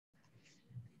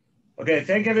Okay,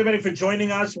 thank everybody for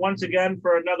joining us once again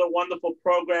for another wonderful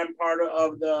program, part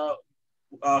of the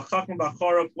Chacham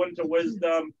Bachorov Winter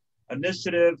Wisdom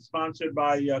Initiative, sponsored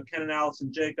by Ken and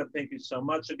Allison Jacob. Thank you so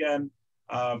much again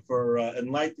for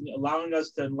allowing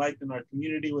us to enlighten our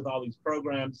community with all these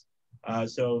programs.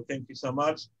 So thank you so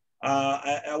much.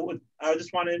 I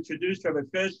just want to introduce Rabbi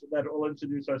Fish, that will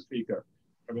introduce our speaker.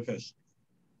 Rabbi Fish.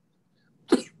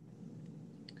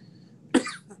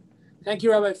 Thank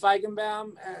you, Rabbi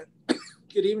Feigenbaum.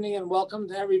 Good evening and welcome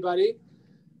to everybody.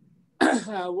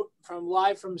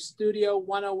 Live from Studio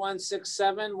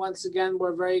 10167. Once again,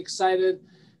 we're very excited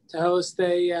to host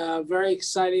a very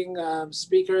exciting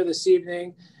speaker this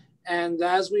evening. And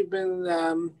as we've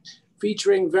been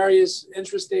featuring various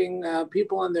interesting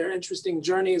people and their interesting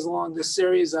journeys along this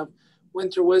series of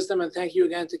Winter Wisdom, and thank you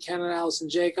again to Ken and Allison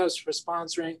Jacobs for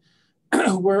sponsoring.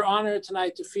 We're honored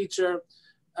tonight to feature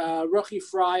Ruchi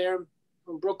Freier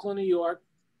from Brooklyn, New York,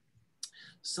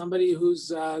 somebody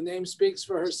whose name speaks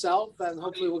for herself, and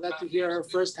hopefully we'll get to hear her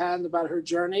firsthand about her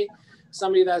journey.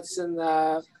 Somebody that's in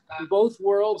both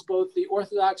worlds, both the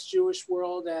Orthodox Jewish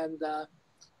world and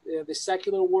the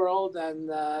secular world, and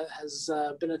has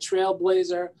been a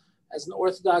trailblazer as an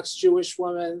Orthodox Jewish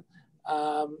woman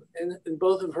in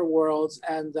both of her worlds.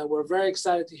 And we're very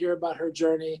excited to hear about her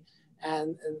journey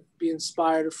and be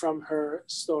inspired from her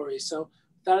story. So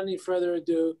without any further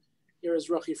ado, here is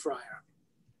Ruchi Freier.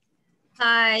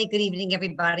 Hi, good evening,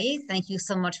 everybody. Thank you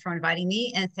so much for inviting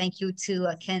me. And thank you to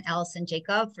Ken, Allison,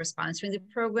 Jacob for sponsoring the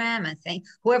program. And thank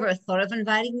whoever thought of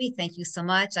inviting me. Thank you so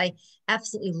much. I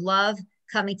absolutely love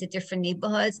coming to different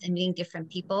neighborhoods and meeting different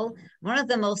people. One of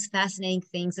the most fascinating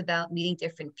things about meeting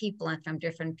different people and from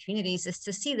different communities is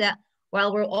to see that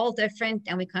while we're all different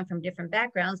and we come from different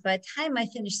backgrounds, by the time I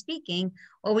finish speaking,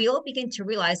 what we all begin to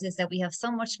realize is that we have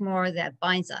so much more that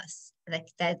binds us,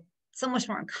 that so much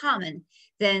more in common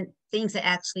than things that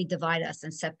actually divide us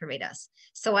and separate us.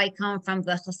 So I come from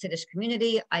the Hasidic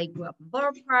community. I grew up in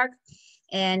Borough Park,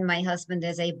 and my husband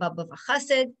is a Baba of a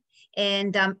Chassid.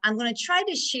 And I'm going to try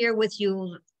to share with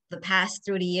you the past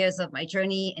 30 years of my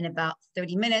journey in about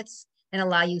 30 minutes and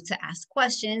allow you to ask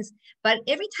questions. But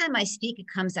every time I speak, it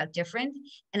comes out different,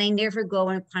 and I never go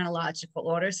in chronological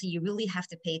order. So you really have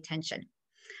to pay attention.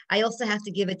 I also have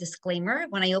to give a disclaimer.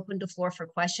 When I open the floor for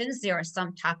questions, there are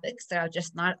some topics that are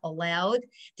just not allowed.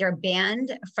 They're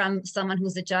banned from someone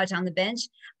who's a judge on the bench.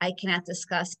 I cannot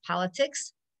discuss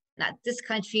politics, not this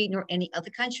country nor any other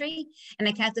country. And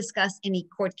I can't discuss any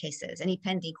court cases, any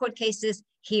pending court cases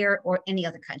here or any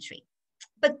other country.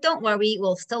 But don't worry,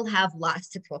 we'll still have lots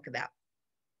to talk about.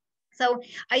 So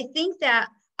I think that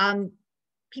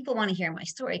people want to hear my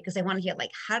story because they want to hear,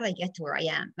 like, how did I get to where I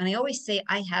am? And I always say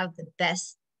I have the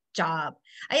best job.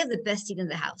 I have the best seat in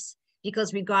the house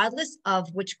because regardless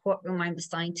of which courtroom I'm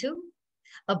assigned to,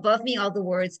 above me are the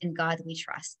words, "In God we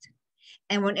trust."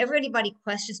 And whenever anybody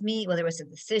questions me, whether it's a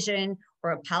decision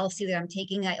or a policy that I'm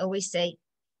taking, I always say,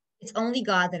 it's only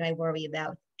God that I worry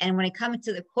about. And when I come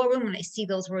into the courtroom and I see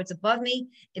those words above me,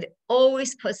 it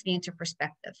always puts me into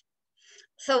perspective.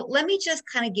 So let me just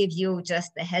kind of give you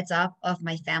just the heads up of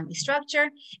my family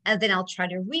structure, and then I'll try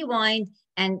to rewind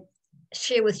and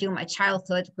share with you my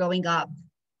childhood, growing up,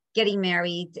 getting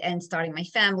married and starting my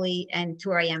family and to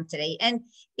where I am today. And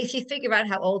if you figure out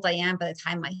how old I am by the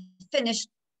time I finish,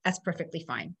 that's perfectly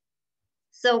fine.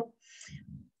 So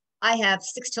I have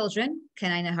 6 children,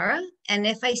 Kenai Nahara, and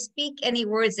if I speak any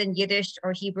words in Yiddish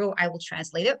or Hebrew, I will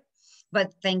translate it.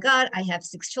 But thank God I have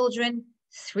 6 children,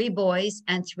 3 boys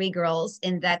and 3 girls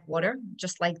in that order,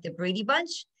 just like the Brady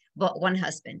Bunch, but 1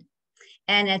 husband.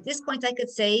 And at this point, I could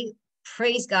say,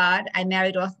 praise God, I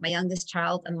married off my youngest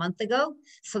child a month ago.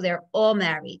 So they're all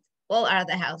married, all out of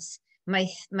the house. My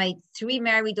 3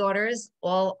 married daughters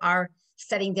all are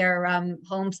setting their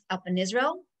homes up in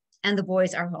Israel, and the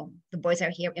boys are home. The boys are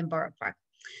here in Borough Park.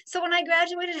 So when I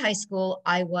graduated high school,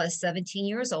 I was 17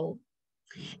 years old.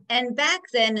 And back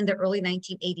then in the early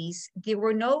 1980s, there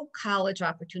were no college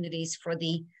opportunities for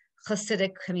the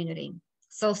Hasidic community.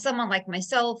 So someone like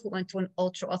myself who went to an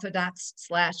ultra-Orthodox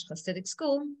 / Hasidic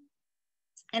school,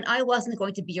 and I wasn't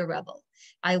going to be a rebel.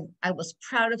 I was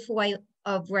proud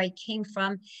of where I came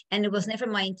from, and it was never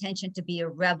my intention to be a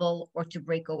rebel or to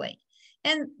break away.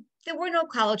 And there were no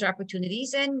college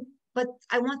opportunities, but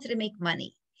I wanted to make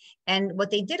money. And what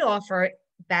they did offer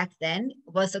back then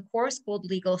was a course called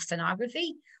legal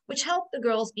stenography, which helped the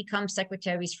girls become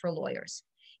secretaries for lawyers.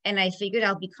 And I figured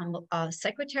I'll become a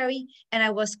secretary, and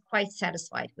I was quite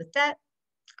satisfied with that.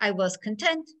 I was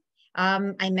content.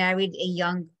 I married a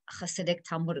young Hasidic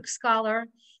Talmudic scholar,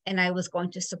 and I was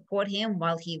going to support him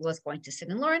while he was going to sit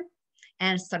and learn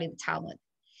and study the Talmud.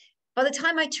 By the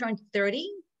time I turned 30,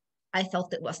 I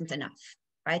felt it wasn't enough.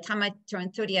 By the time I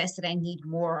turned 30, I said, I need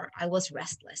more. I was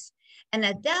restless. And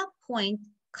at that point,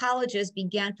 colleges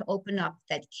began to open up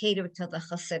that cater to the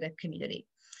Hasidic community.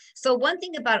 So one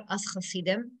thing about us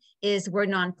Hasidim is we're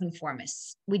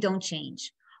nonconformists. We don't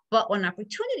change. But when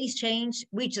opportunities change,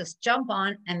 we just jump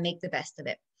on and make the best of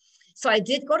it. So I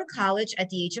did go to college at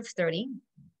the age of 30,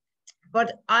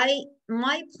 but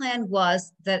my plan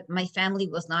was that my family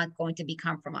was not going to be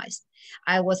compromised.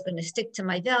 I was going to stick to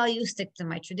my values, stick to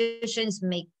my traditions,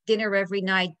 make dinner every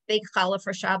night, bake challah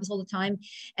for Shabbos all the time,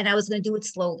 and I was going to do it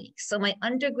slowly. So my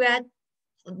undergrad,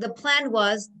 the plan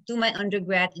was do my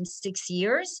undergrad in 6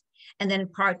 years, and then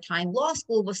part-time law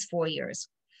school was 4 years.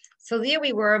 So there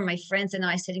we were, my friends and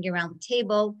I sitting around the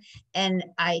table, and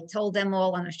I told them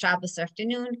all on a Shabbos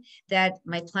afternoon that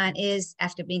my plan is,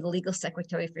 after being a legal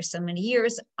secretary for so many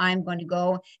years, I'm going to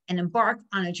go and embark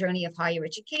on a journey of higher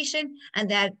education,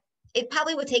 and that it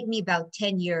probably would take me about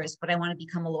 10 years, but I want to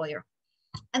become a lawyer.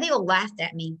 And they all laughed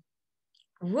at me.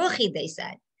 Ruchi, they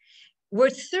said,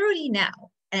 we're 30 now.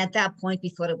 And at that point, we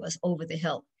thought it was over the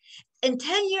hill. In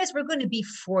 10 years, we're going to be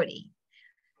 40.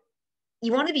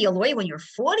 You want to be a lawyer when you're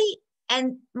 40?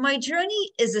 And my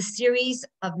journey is a series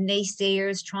of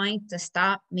naysayers trying to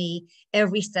stop me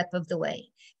every step of the way.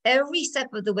 Every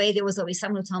step of the way, there was always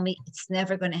someone who told me it's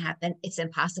never going to happen. It's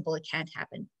impossible. It can't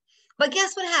happen. But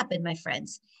guess what happened, my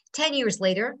friends? 10 years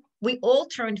later, we all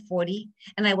turned 40,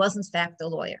 and I was, in fact, a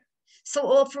lawyer.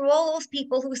 So for all those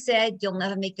people who said, you'll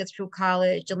never make it through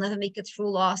college, you'll never make it through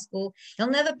law school, you'll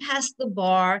never pass the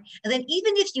bar, and then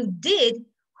even if you did,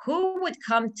 who would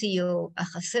come to you? A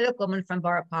Hasidic woman from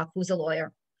Borough Park who's a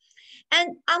lawyer.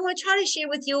 And I'm going to try to share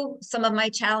with you some of my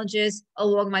challenges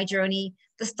along my journey,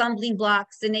 the stumbling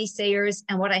blocks, the naysayers,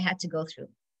 and what I had to go through.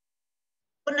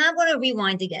 But now I'm going to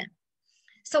rewind again.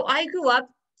 So I grew up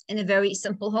in a very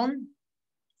simple home.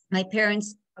 My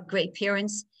parents are great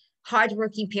parents,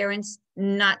 hardworking parents,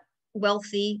 not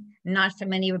wealthy, not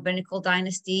from any rabbinical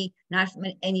dynasty, not from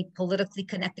any politically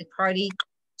connected party,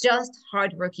 just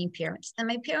hardworking parents. And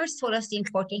my parents taught us the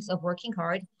importance of working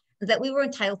hard, that we were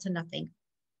entitled to nothing.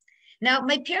 Now,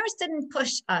 my parents didn't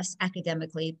push us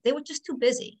academically. They were just too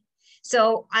busy.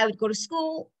 So I would go to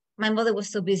school. My mother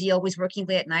was so busy, always working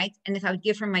late at night. And if I would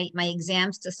give her my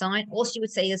exams to sign, all she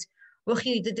would say is,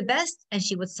 Ruchi, you did the best, and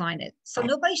she would sign it. So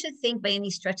nobody should think by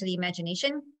any stretch of the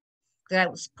imagination that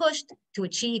I was pushed to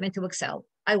achieve and to excel.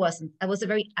 I wasn't. I was a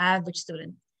very average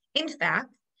student. In fact,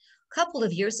 a couple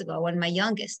of years ago, when my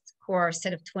youngest, who are a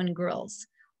set of twin girls,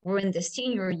 were in the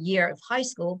senior year of high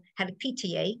school, had a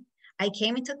PTA, I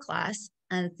came into class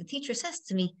and the teacher says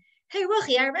to me, hey,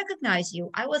 Ruchi, I recognize you.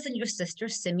 I was in your sister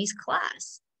Simi's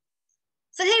class.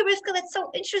 I said, hey, Rivka, that's so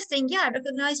interesting. Yeah, I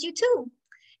recognize you too.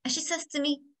 And she says to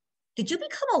me, did you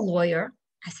become a lawyer?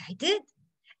 I said, I did.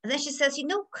 And then she says,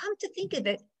 come to think of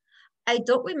it, I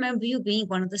don't remember you being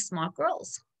one of the smart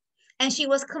girls. And she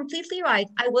was completely right.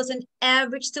 I was an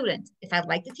average student. If I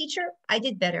liked the teacher, I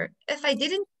did better. If I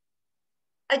didn't,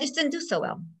 I just didn't do so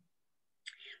well.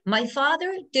 My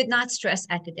father did not stress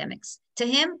academics. To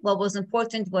him, what was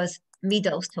important was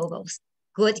midos tovos,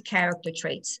 good character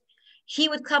traits. He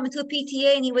would come into a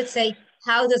PTA and he would say,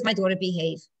 how does my daughter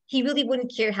behave? He really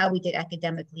wouldn't care how we did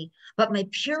academically, but my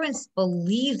parents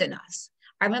believed in us.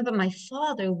 I remember my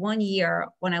father one year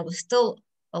when I was still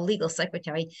a legal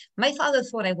secretary, my father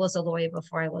thought I was a lawyer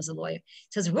before I was a lawyer.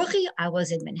 He says, Ruchi, I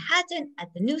was in Manhattan at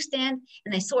the newsstand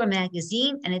and I saw a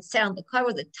magazine and it said on the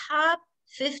cover, the top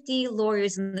 50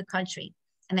 lawyers in the country.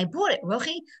 And I bought it,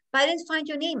 Ruchi, but I didn't find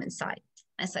your name inside.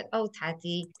 I said, oh,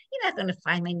 Tati, you're not going to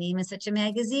find my name in such a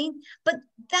magazine. But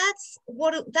that's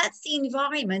the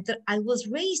environment that I was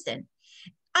raised in.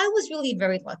 I was really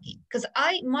very lucky because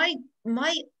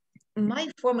my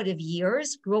formative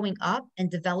years growing up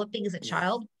and developing as a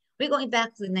child, we're going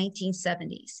back to the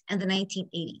 1970s and the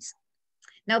 1980s.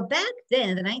 Now, back then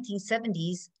in the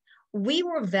 1970s, we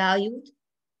were valued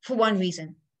for one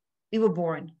reason. We were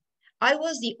born. I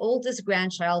was the oldest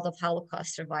grandchild of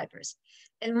Holocaust survivors.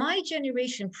 And my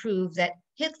generation proved that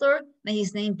Hitler, may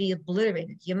his name be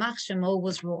obliterated, Yamach Shemo,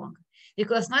 was wrong.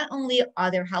 Because not only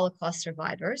are there Holocaust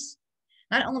survivors,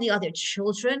 not only are there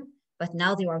children, but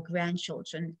now there are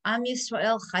grandchildren. Am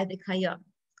Yisrael Chai V'Kayam.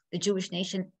 The Jewish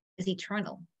nation is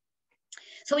eternal.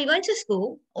 So we went to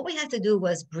school. All we had to do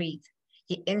was breathe.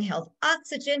 You inhaled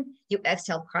oxygen, you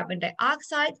exhaled carbon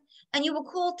dioxide, and you were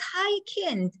called Tai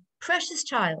Kind, precious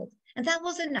child. And that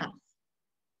was enough.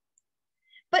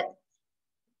 But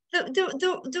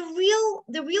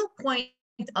the real point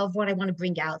of what I want to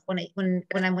bring out when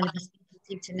I'm going to be speaking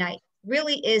to you tonight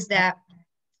really is that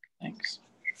Thanks.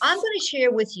 I'm going to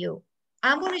share with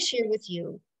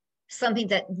you something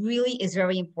that really is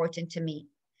very important to me.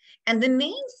 And the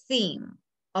main theme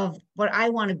of what I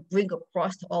want to bring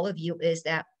across to all of you is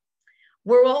that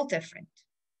we're all different.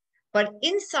 But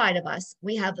inside of us,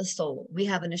 we have a soul, we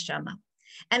have a neshama.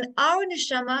 And our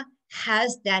neshama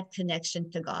has that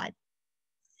connection to God.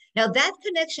 Now, that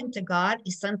connection to God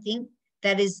is something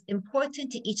that is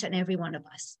important to each and every one of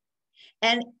us.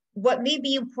 And what may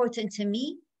be important to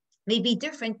me may be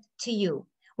different to you.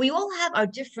 We all have our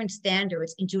different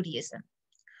standards in Judaism.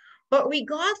 But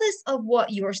regardless of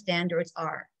what your standards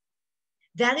are,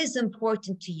 that is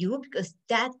important to you because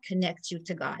that connects you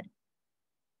to God.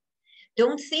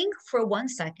 Don't think for 1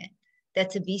 second that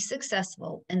to be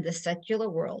successful in the secular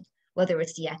world, whether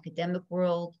it's the academic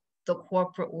world, the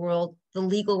corporate world, the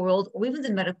legal world, or even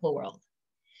the medical world,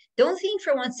 don't think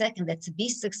for 1 second that to be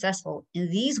successful in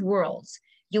these worlds,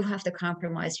 you have to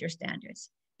compromise your standards,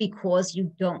 because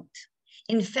you don't.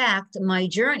 In fact, my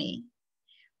journey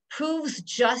proves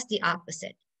just the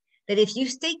opposite, that if you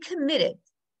stay committed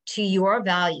to your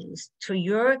values, to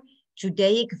your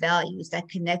Judaic values that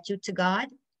connect you to God,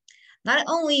 not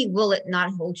only will it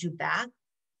not hold you back,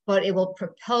 but it will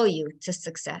propel you to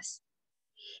success.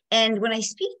 And when I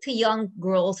speak to young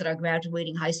girls that are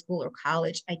graduating high school or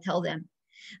college, I tell them,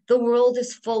 the world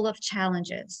is full of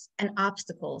challenges and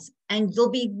obstacles. And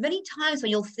there'll be many times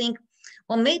when you'll think,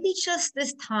 well, maybe just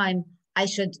this time I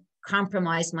should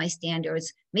compromise my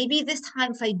standards. Maybe this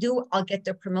time if I do, I'll get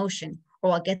the promotion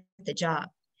or I'll get the job.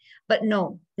 But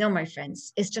no, my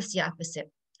friends, it's just the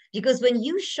opposite. Because when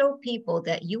you show people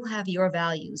that you have your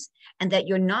values and that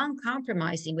you're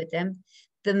non-compromising with them,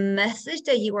 the message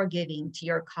that you are giving to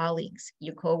your colleagues,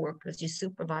 your coworkers, your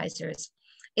supervisors,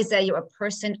 is that you're a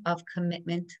person of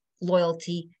commitment,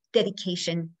 loyalty,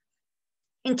 dedication,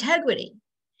 integrity.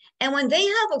 And when they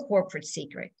have a corporate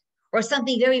secret or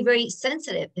something very, very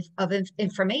sensitive of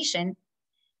information,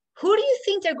 who do you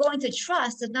think they're going to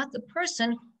trust if not the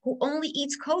person who only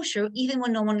eats kosher even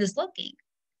when no one is looking?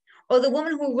 Or the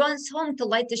woman who runs home to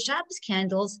light the Shabbos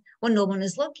candles when no one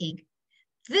is looking?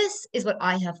 This is what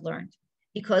I have learned,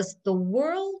 because the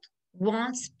world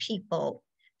wants people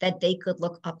that they could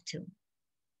look up to.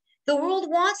 The world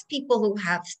wants people who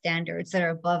have standards that are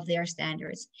above their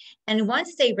standards. And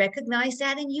once they recognize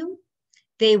that in you,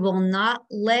 they will not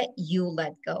let you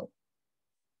let go.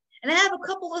 And I have a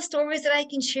couple of stories that I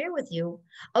can share with you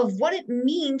of what it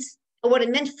means, or what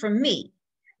it meant for me.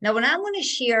 Now, when I'm going to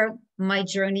share my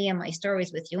journey and my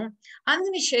stories with you, I'm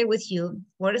going to share with you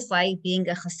what it's like being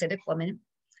a Hasidic woman,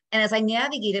 and as I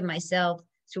navigated myself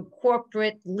through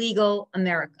corporate, legal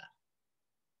America.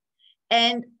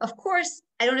 And of course,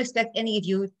 I don't expect any of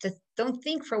you to, don't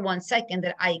think for 1 second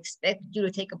that I expect you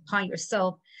to take upon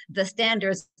yourself the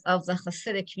standards of the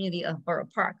Hasidic community of Borough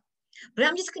Park. But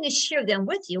I'm just going to share them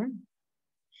with you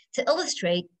to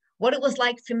illustrate what it was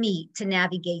like for me to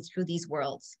navigate through these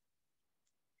worlds.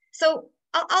 So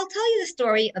I'll tell you the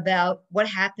story about what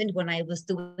happened when I was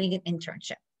doing an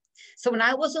internship. So when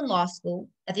I was in law school,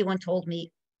 everyone told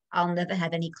me I'll never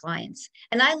have any clients.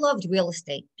 And I loved real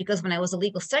estate because when I was a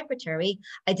legal secretary,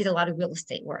 I did a lot of real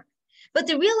estate work. But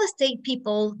the real estate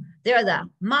people, they're the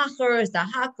machers, the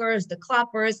hackers, the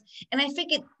kloppers. And I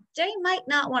figured they might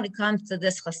not want to come to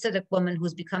this Hasidic woman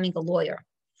who's becoming a lawyer.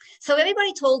 So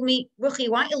everybody told me, Ruchi,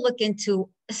 why don't you look into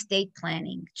estate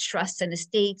planning, trusts and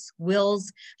estates,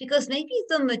 wills, because maybe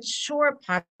the mature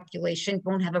population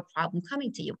won't have a problem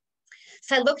coming to you.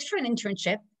 So I looked for an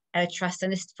internship at a trust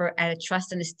and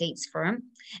estates firm,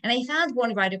 and I found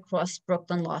one right across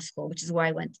Brooklyn Law School, which is where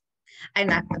I went. I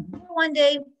knocked on the door one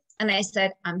day, and I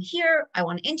said, I'm here, I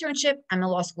want an internship, I'm in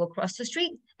law school across the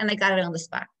street, and I got it on the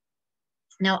spot.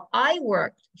 Now, I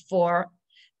worked for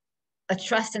a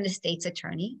trust and estates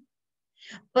attorney,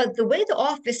 but the way the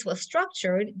office was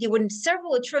structured, there were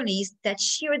several attorneys that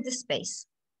shared the space.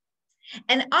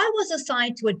 And I was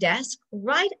assigned to a desk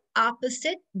right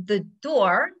opposite the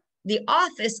door, the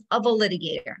office of a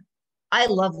litigator. I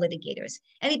love litigators.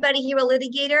 Anybody here a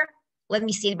litigator? Let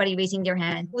me see anybody raising their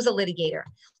hand. Who's a litigator?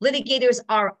 Litigators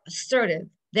are assertive.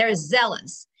 They're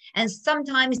zealous. And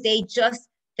sometimes they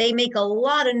make a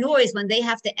lot of noise when they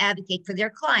have to advocate for their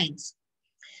clients.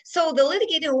 So the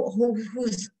litigator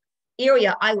whose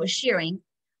area I was sharing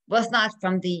was not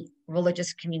from the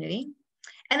religious community.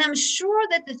 And I'm sure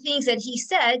that the things that he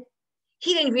said,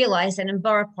 he didn't realize that in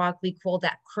Borough Park, we call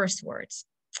that curse words.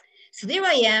 So there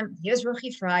I am, here's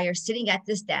Ruchi Freier sitting at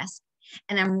this desk,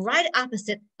 and I'm right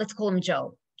opposite, let's call him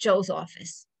Joe's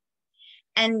office.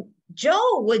 And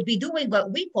Joe would be doing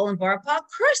what we call in Borough Park,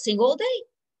 cursing all day.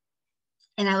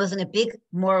 And I was in a big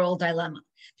moral dilemma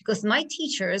because my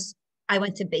teachers, I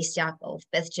went to Beis Yaakov,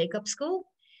 Beth Jacob School.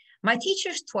 My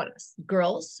teachers taught us,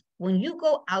 girls, when you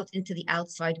go out into the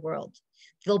outside world,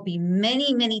 there'll be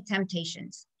many, many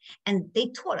temptations. And they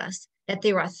taught us that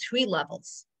there are 3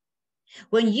 levels.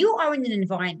 When you are in an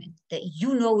environment that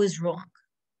you know is wrong,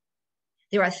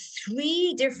 there are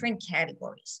 3 different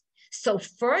categories. So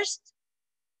first,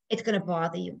 it's going to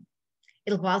bother you.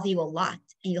 It'll bother you a lot,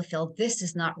 and you'll feel this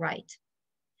is not right.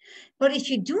 But if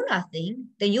you do nothing,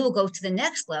 then you will go to the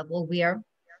next level where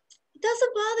it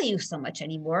doesn't bother you so much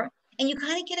anymore, and you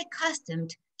kind of get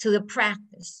accustomed to the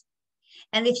practice.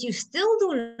 And if you still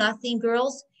do nothing,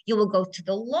 girls, you will go to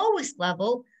the lowest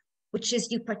level, which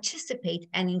is you participate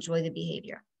and enjoy the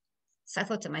behavior. So I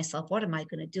thought to myself, what am I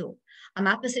going to do? I'm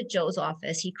opposite Joe's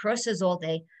office. He curses all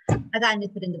day. I got to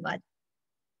nip it in the bud.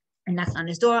 I knocked on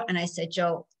his door and I said,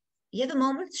 Joe, you have a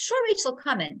moment? Sure, Rachel,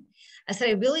 come in. I said,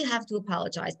 I really have to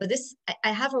apologize, but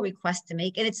I have a request to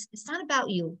make, and it's not about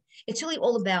you. It's really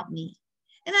all about me.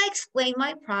 And I explained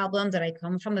my problem, that I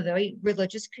come from a very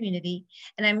religious community.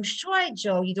 And I'm sure,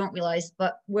 Joe, you don't realize,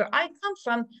 but where I come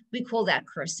from, we call that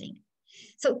cursing.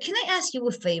 So can I ask you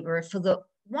a favor for the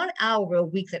 1 hour a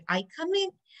week that I come in,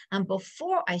 and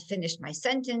before I finish my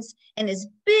sentence, in his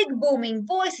big booming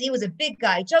voice, he was a big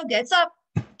guy, Joe gets up,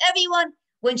 everyone,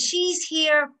 when she's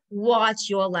here, watch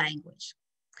your language.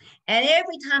 And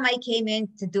every time I came in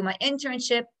to do my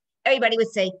internship, everybody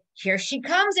would say, here she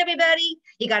comes, everybody.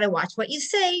 You got to watch what you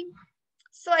say.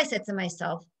 So I said to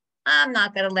myself, I'm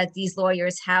not going to let these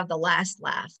lawyers have the last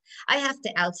laugh. I have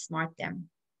to outsmart them.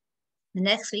 The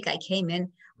next week I came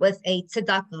in with a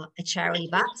tzedakah, a charity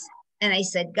box. And I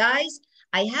said, guys,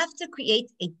 I have to create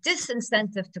a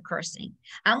disincentive to cursing.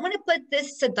 I'm going to put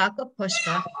this tzedakah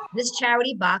pushka, this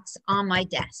charity box, on my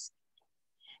desk.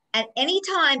 And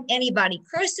anytime anybody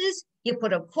curses, you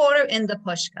put a quarter in the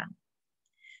pushka.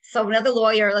 So another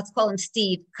lawyer, let's call him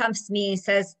Steve, comes to me and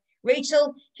says,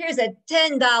 Rachel, here's a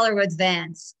 $10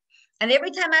 advance. And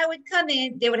every time I would come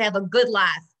in, they would have a good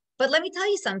laugh. But let me tell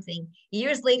you something.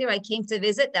 Years later, I came to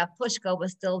visit, that pushka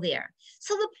was still there.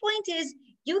 So the point is,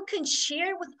 you can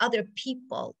share with other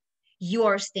people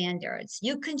your standards.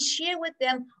 You can share with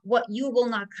them what you will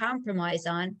not compromise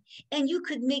on, and you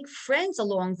could make friends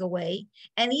along the way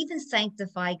and even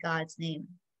sanctify God's name.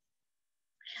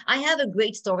 I have a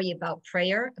great story about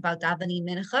prayer, about davening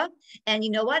mincha, and you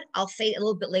know what? I'll say it a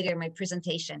little bit later in my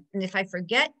presentation. And if I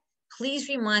forget, please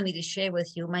remind me to share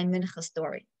with you my mincha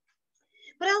story.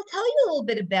 But I'll tell you a little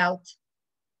bit about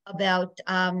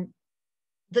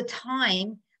the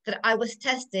time that I was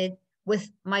tested with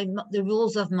the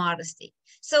rules of modesty.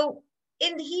 So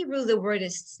in Hebrew, the word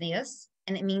is tznius,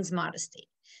 and it means modesty.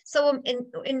 So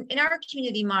in our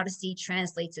community, modesty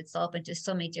translates itself into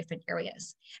so many different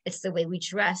areas. It's the way we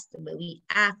dress, the way we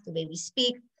act, the way we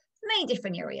speak, many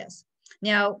different areas.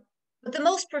 Now, but the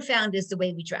most profound is the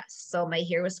way we dress. So my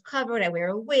hair is covered, I wear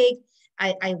a wig,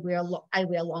 I wear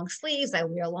long sleeves, I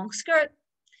wear a long skirt.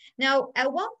 Now,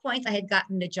 at one point, I had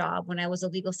gotten a job when I was a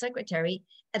legal secretary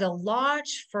at a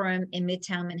large firm in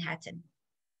Midtown Manhattan.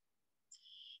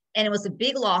 And it was a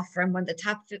big law firm, one of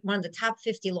the top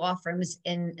 50 law firms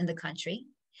in the country.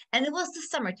 And it was the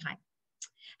summertime.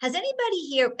 Has anybody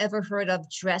here ever heard of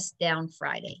Dress Down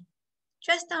Friday?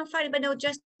 Dress Down Friday, but no,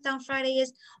 Dress Down Friday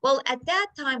is? Well, at that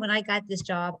time when I got this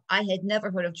job, I had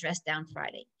never heard of Dress Down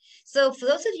Friday. So for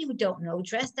those of you who don't know,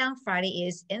 Dress Down Friday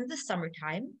is in the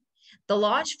summertime. The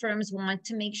large firms want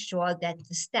to make sure that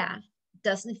the staff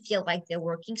doesn't feel like they're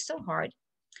working so hard.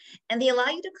 And they allow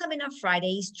you to come in on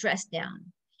Fridays dressed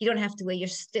down. You don't have to wear your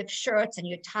stiff shirts and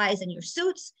your ties and your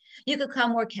suits. You could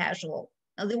come more casual.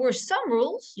 Now, there were some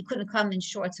rules. You couldn't come in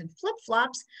shorts and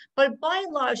flip-flops, but by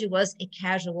and large, it was a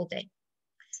casual day.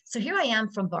 So here I am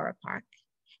from Borough Park.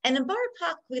 And in Borough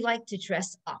Park, we like to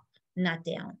dress up, not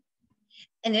down.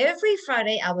 And every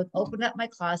Friday, I would open up my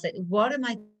closet. What am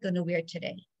I going to wear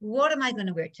today? What am I going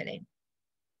to wear today?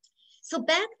 So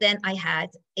back then, I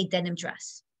had a denim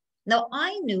dress. Now,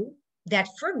 I knew that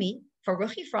for me, for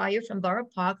Ruchi Freier from Borough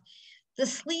Park, the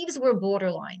sleeves were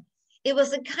borderline. It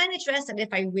was the kind of dress that if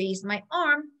I raised my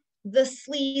arm, the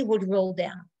sleeve would roll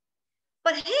down.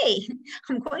 But hey,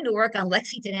 I'm going to work on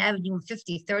Lexington Avenue and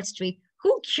 53rd Street.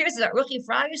 Who cares about Ruchi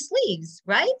Freier's sleeves,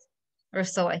 right? Or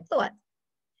so I thought.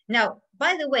 Now,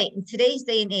 by the way, in today's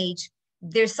day and age,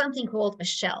 there's something called a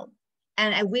shell,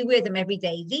 and we wear them every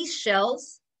day. These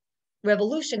shells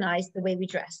revolutionized the way we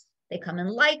dress. They come in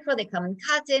lycra, they come in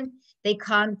cotton, they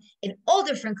come in all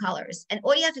different colors. And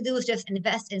all you have to do is just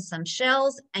invest in some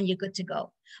shells and you're good to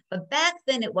go. But back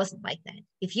then it wasn't like that.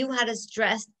 If you had a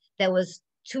dress that was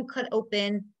too cut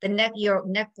open, your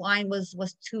neckline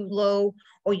was too low,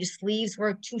 or your sleeves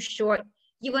were too short,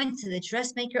 you went to the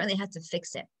dressmaker and they had to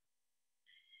fix it.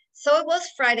 So it was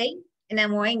Friday, and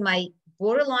I'm wearing my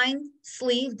borderline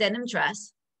sleeve denim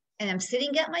dress, and I'm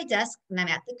sitting at my desk, and I'm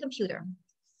at the computer.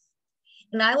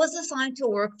 And I was assigned to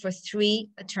work for 3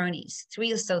 attorneys,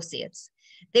 3 associates.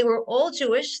 They were all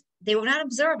Jewish. They were not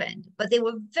observant, but they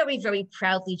were very, very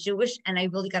proudly Jewish, and I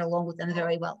really got along with them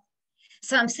very well.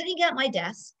 So I'm sitting at my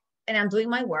desk, and I'm doing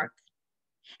my work.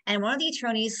 And one of the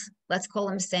attorneys, let's call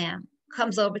him Sam,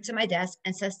 comes over to my desk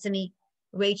and says to me,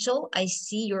 Rachel, I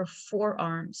see your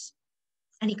forearms.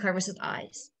 And he covers his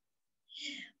eyes.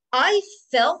 I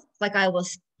felt like I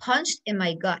was punched in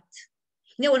my gut.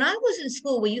 You know, when I was in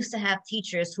school, we used to have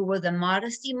teachers who were the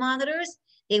modesty monitors.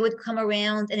 They would come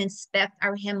around and inspect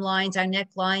our hemlines, our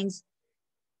necklines,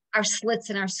 our slits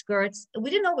in our skirts.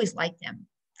 We didn't always like them.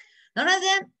 None of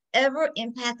them ever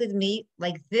impacted me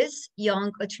like this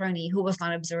young attorney who was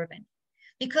not observant.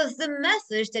 Because the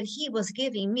message that he was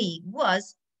giving me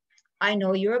was, I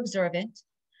know you're observant.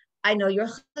 I know you're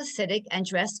Hasidic and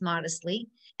dress modestly,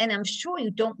 and I'm sure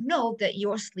you don't know that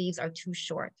your sleeves are too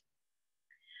short.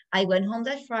 I went home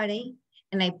that Friday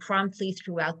and I promptly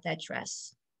threw out that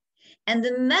dress. And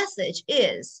the message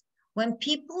is, when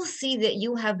people see that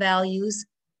you have values,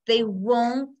 they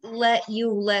won't let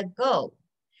you let go,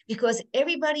 because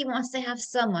everybody wants to have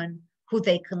someone who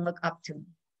they can look up to.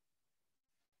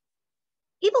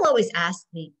 People always ask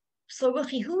me, so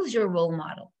Ruchi, who's your role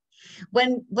model?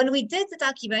 When we did the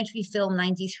documentary film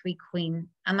 93 Queen,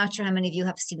 I'm not sure how many of you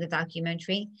have seen the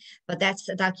documentary, but that's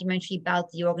a documentary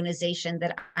about the organization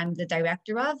that I'm the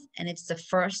director of, and it's the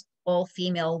first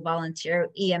all-female volunteer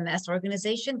EMS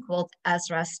organization called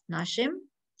Azras Nashim.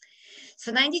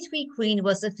 So 93 Queen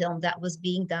was a film that was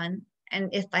being done,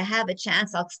 and if I have a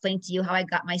chance, I'll explain to you how I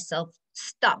got myself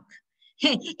stuck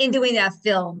in doing that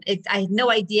film. I had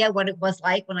no idea what it was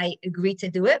like when I agreed to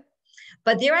do it.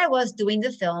 But there I was doing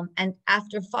the film, and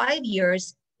after 5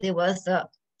 years, there was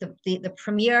the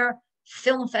premiere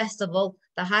film festival,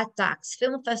 the Hot Docs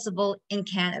Film Festival in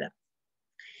Canada.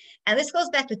 And this goes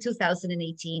back to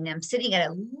 2018. I'm sitting at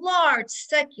a large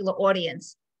secular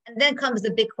audience, and then comes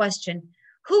the big question,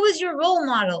 who is your role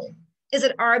model? Is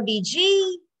it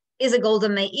RBG? Is it Golda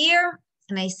Meir?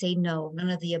 And I say, no, none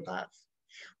of the above.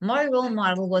 My role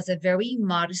model was a very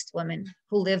modest woman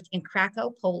who lived in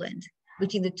Krakow, Poland,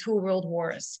 between the 2 world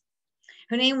wars.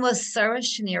 Her name was Sarah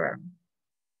Schneerer.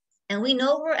 And we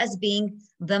know her as being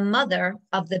the mother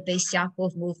of the Beis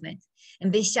Yaakov movement.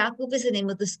 And Beis Yaakov is the name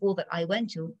of the school that I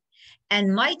went to.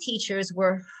 And my teachers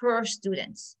were her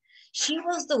students. She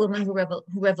was the woman who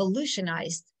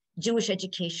revolutionized Jewish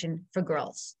education for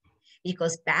girls.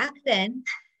 Because back then,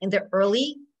 in the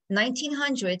early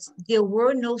 1900s, there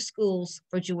were no schools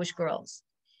for Jewish girls.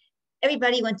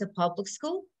 Everybody went to public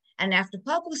school. And after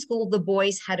public school, the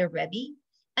boys had a Rebbe,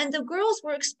 and the girls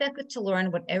were expected to learn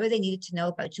whatever they needed to know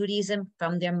about Judaism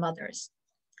from their mothers.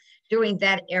 During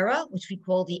that era, which we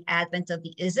call the advent of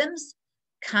the isms,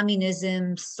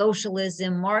 communism,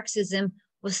 socialism, Marxism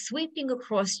was sweeping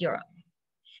across Europe.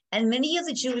 And many of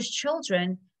the Jewish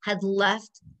children had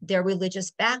left their religious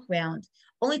background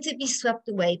only to be swept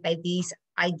away by these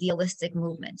idealistic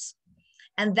movements.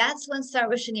 And that's when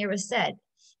Sarah Schneerer said,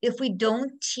 if we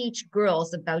don't teach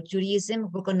girls about Judaism,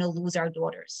 we're going to lose our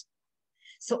daughters.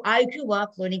 So I grew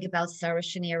up learning about Sarah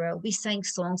Schneerer. We sang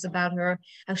songs about her,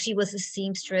 how she was a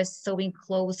seamstress sewing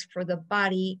clothes for the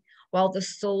body while the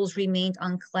souls remained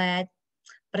unclad.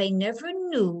 But I never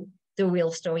knew the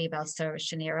real story about Sarah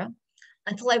Schneerer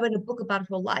until I read a book about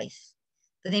her life.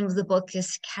 The name of the book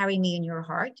is Carry Me in Your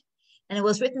Heart, and it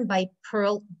was written by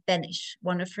Pearl Benish,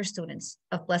 one of her students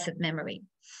of blessed memory.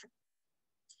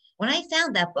 When I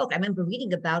found that book, I remember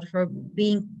reading about her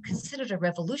being considered a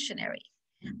revolutionary,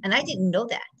 and I didn't know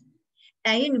that.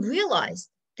 And I didn't realize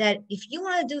that if you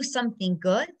want to do something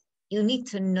good, you need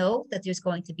to know that there's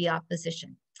going to be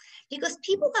opposition. Because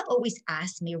people have always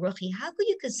asked me, Ruchi, how could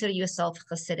you consider yourself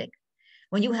Hasidic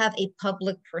when you have a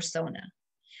public persona?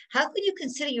 How can you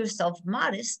consider yourself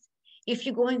modest if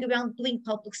you're going around doing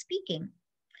public speaking?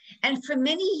 And for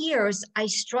many years, I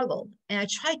struggled and I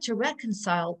tried to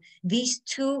reconcile these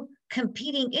 2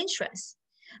 competing interests.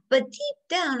 But deep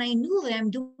down, I knew that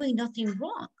I'm doing nothing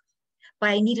wrong, but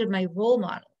I needed my role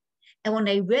model. And when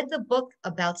I read the book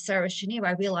about Sarah Schneerer,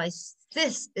 I realized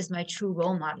this is my true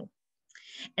role model.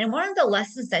 And one of the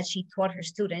lessons that she taught her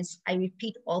students, I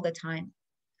repeat all the time.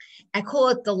 I call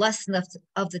it the lesson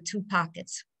of the 2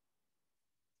 pockets.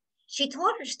 She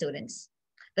taught her students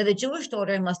that a Jewish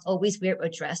daughter must always wear a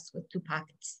dress with 2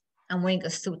 pockets. I'm wearing a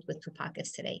suit with 2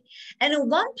 pockets today. And in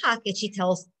one pocket, she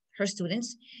tells her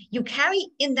students, you carry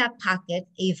in that pocket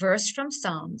a verse from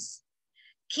Psalms.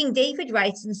 King David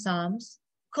writes in Psalms,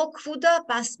 Kol kvuda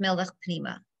bas melech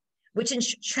pnima. which in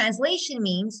translation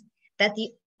means that the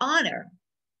honor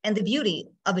and the beauty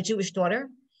of a Jewish daughter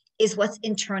is what's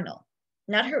internal,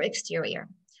 not her exterior,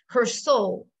 her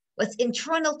soul, what's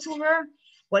internal to her,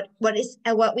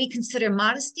 what we consider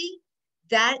modesty,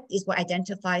 that is what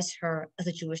identifies her as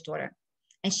a Jewish daughter.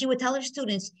 And she would tell her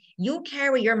students, you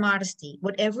carry your modesty,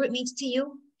 whatever it means to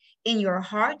you, in your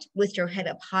heart with your head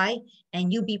up high,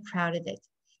 and you be proud of it,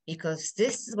 because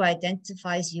this is what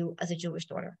identifies you as a Jewish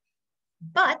daughter.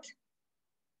 But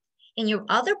in your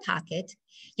other pocket,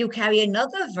 you carry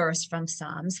another verse from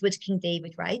Psalms, which King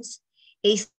David writes,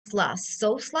 Esla,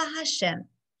 Sosla Hashem.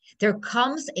 There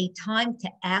comes a time to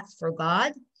act for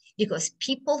God because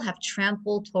people have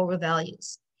trampled Torah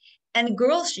values. And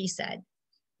girls, she said,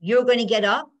 you're going to get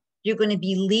up, you're going to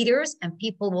be leaders, and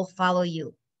people will follow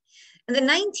you. In the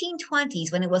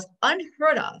 1920s, when it was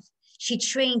unheard of, she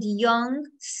trained young,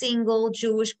 single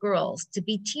Jewish girls to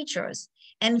be teachers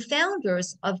and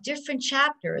founders of different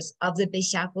chapters of the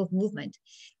Beis Yaakov movement.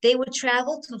 They would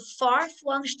travel to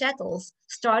far-flung shtetls,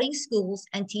 starting schools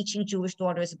and teaching Jewish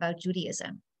daughters about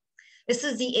Judaism. This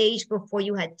is the age before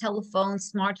you had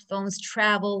telephones, smartphones,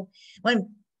 travel, when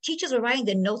teachers were writing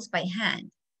the notes by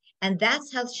hand. And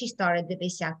that's how she started the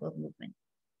Beis Yaakov movement.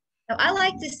 Now, I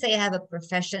like to say I have a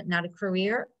profession, not a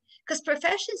career, because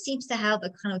profession seems to have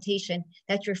a connotation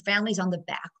that your family's on the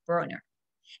back burner.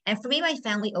 And for me, my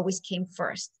family always came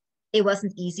first. It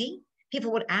wasn't easy.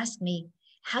 People would ask me,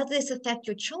 how did this affect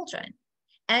your children?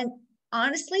 And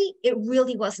honestly, it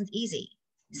really wasn't easy.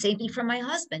 Same thing for my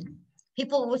husband.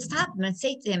 People would stop him and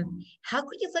say to him, how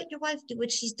could you let your wife do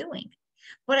what she's doing?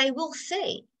 But I will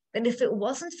say that if it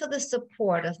wasn't for the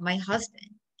support of my husband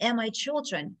and my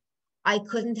children, I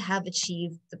couldn't have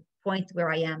achieved the point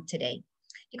where I am today.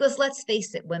 Because let's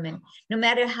face it, women, no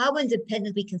matter how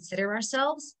independent we consider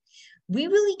ourselves, we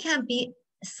really can't be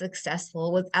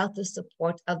successful without the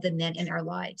support of the men in our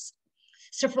lives.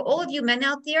 So for all of you men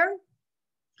out there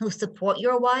who support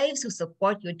your wives, who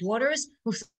support your daughters,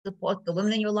 who support the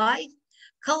women in your life,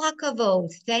 kol hakavod,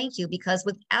 thank you, because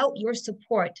without your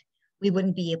support, we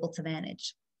wouldn't be able to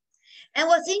manage. And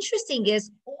what's interesting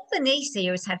is all the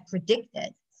naysayers had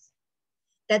predicted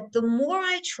that the more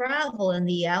I travel in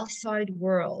the outside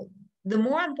world, the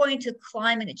more I'm going to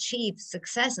climb and achieve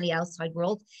success in the outside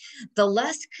world, the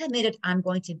less committed I'm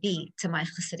going to be to my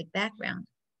Hasidic background.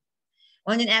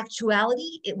 When in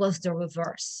actuality, it was the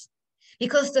reverse.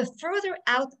 Because the further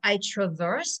out I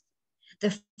traversed,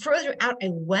 the further out I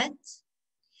went,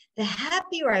 the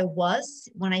happier I was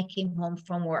when I came home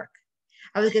from work.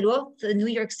 I would get off the New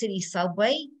York City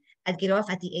subway. I'd get off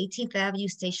at the 18th Avenue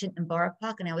station in Borough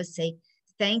Park, and I would say,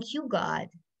 thank you, God,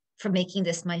 for making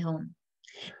this my home.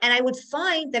 And I would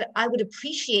find that I would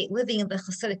appreciate living in the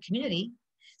Hasidic community,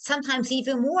 sometimes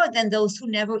even more than those who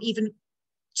never even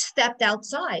stepped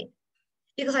outside,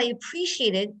 because I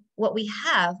appreciated what we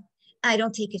have, and I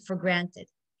don't take it for granted.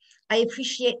 I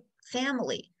appreciate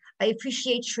family. I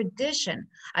appreciate tradition.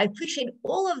 I appreciate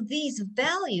all of these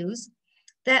values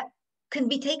that can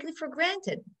be taken for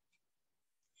granted.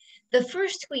 The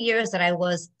first 2 years that I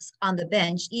was on the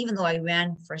bench, even though I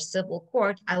ran for civil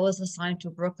court, I was assigned to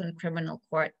Brooklyn Criminal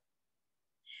Court.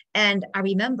 And I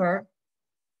remember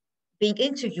being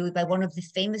interviewed by one of the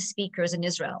famous speakers in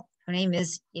Israel. Her name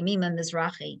is Yemima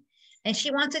Mizrahi. And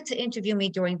she wanted to interview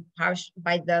me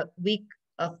by the week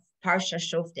of Parsha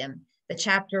Shoftim, the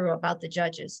chapter about the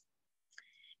judges.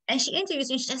 And she interviews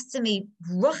me, she says to me,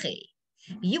 Ruchi,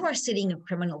 you are sitting in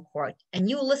criminal court and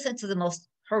you listen to the most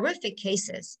horrific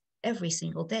cases every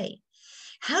single day.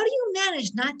 How do you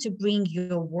manage not to bring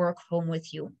your work home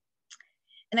with you?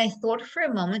 And I thought for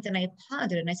a moment and I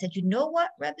pondered and I said, you know what,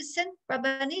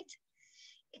 Rabbanit?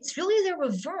 It's really the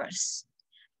reverse.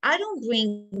 I don't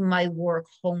bring my work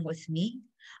home with me.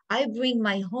 I bring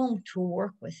my home to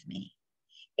work with me.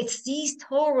 It's these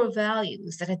Torah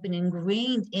values that have been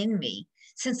ingrained in me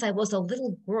since I was a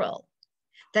little girl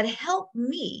that help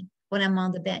me when I'm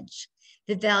on the bench.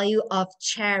 The value of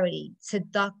charity,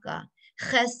 tzedakah,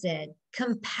 chesed,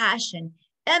 compassion,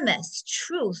 emes,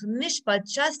 truth, mishpat,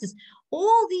 justice,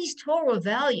 all these Torah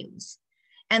values,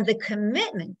 and the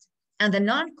commitment and the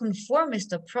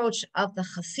nonconformist approach of the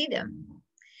Hasidim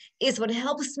is what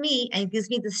helps me and gives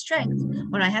me the strength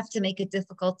when I have to make a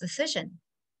difficult decision.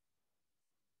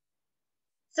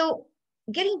 So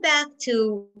getting back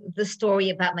to the story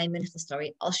about my mincha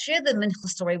story, I'll share the mincha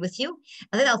story with you,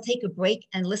 and then I'll take a break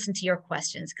and listen to your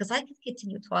questions because I can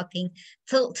continue talking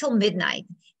till midnight.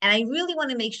 And I really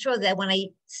want to make sure that when I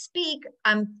speak,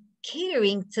 I'm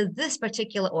catering to this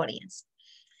particular audience.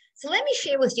 So let me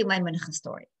share with you my mincha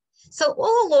story. So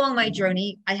all along my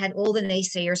journey, I had all the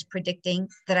naysayers predicting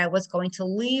that I was going to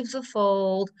leave the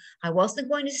fold. I wasn't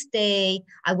going to stay.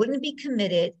 I wouldn't be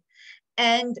committed.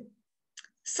 And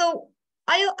so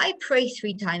I pray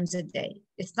 3 times a day.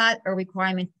 It's not a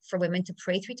requirement for women to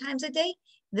pray 3 times a day.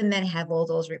 The men have all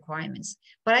those requirements.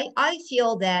 But I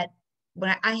feel that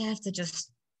when I have to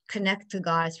just connect to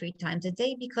God 3 times a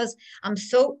day because I'm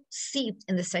so seeped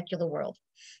in the secular world.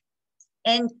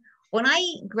 And when I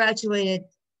graduated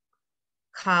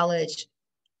college,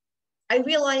 I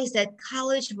realized that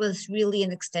college was really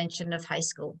an extension of high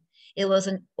school. It was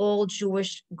an all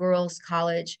Jewish girls'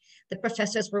 college. The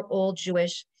professors were all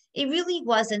Jewish. It really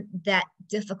wasn't that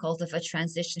difficult of a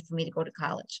transition for me to go to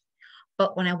college.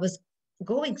 But when I was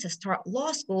going to start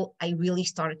law school, I really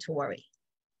started to worry.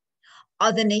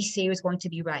 Are the naysayers going to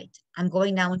be right? I'm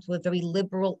going now into a very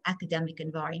liberal academic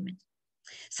environment.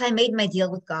 So I made my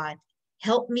deal with God.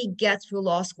 Help me get through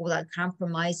law school without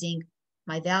compromising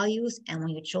my values. And when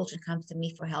your children come to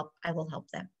me for help, I will help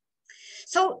them.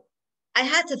 So I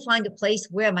had to find a place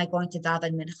where am I going to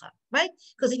daven mincha, right?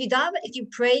 Because if you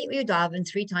pray or you daven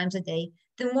 3 times a day,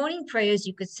 the morning prayers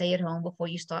you could say at home before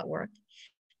you start work,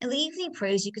 and the evening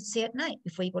prayers you could say at night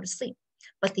before you go to sleep.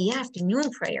 But the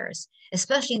afternoon prayers,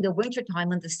 especially in the wintertime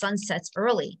when the sun sets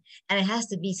early, and it has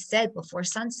to be said before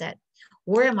sunset,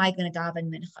 where am I going to daven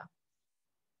mincha?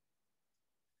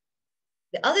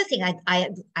 The other thing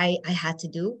I had to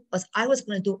do was I was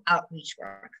going to do outreach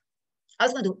work. I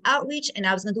was going to do outreach, and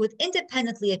I was going to do it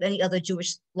independently of any other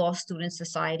Jewish law student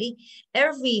society.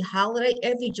 Every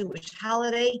Jewish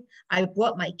holiday, I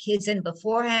brought my kids in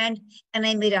beforehand, and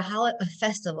I made a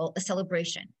festival, a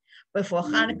celebration. Before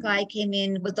Hanukkah, I came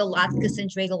in with the latkes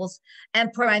and dreidels,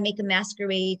 and Purim, I make a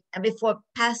masquerade. And before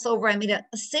Passover, I made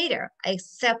a seder. I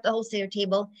set up the whole seder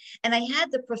table, and I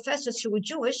had the professors who were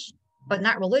Jewish, but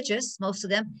not religious, most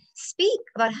of them, speak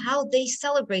about how they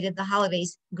celebrated the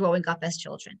holidays growing up as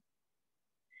children.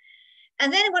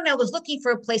 And then when I was looking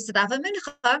for a place to daven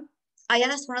mincha, I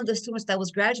asked one of the students that was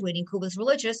graduating who was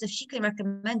religious if she can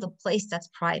recommend a place that's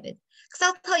private. Because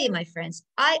I'll tell you, my friends,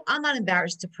 I'm not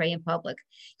embarrassed to pray in public.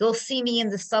 You'll see me in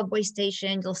the subway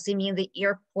station. You'll see me in the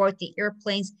airport, the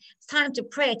airplanes. It's time to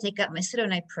pray. I take out my siddur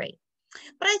and I pray.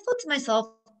 But I thought to myself,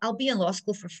 I'll be in law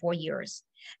school for 4 years.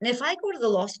 And if I go to the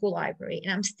law school library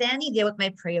and I'm standing there with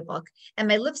my prayer book and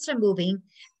my lips are moving,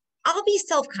 I'll be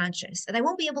self-conscious and I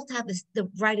won't be able to have the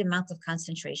right amount of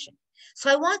concentration. So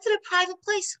I wanted a private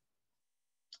place.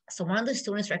 So one of the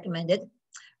students recommended,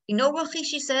 Rochi,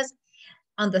 she says,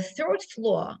 on the 3rd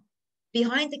floor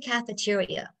behind the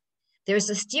cafeteria, there's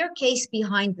a staircase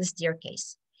behind the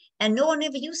staircase. And no one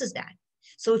ever uses that.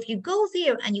 So if you go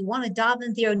there and you want to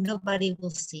daven there, nobody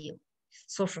will see you.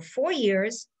 So for 4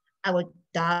 years, I would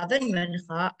daven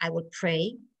mincha, I would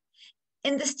pray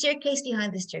in the staircase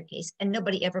behind the staircase, and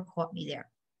nobody ever caught me there.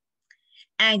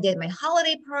 And I did my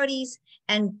holiday parties,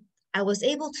 and I was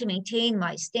able to maintain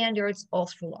my standards all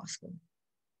through law school.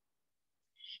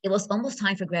 It was almost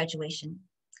time for graduation,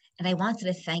 and I wanted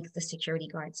to thank the security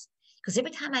guards, because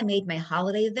every time I made my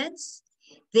holiday events,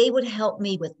 they would help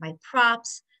me with my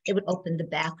props. They would open the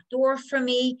back door for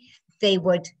me. They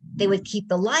would keep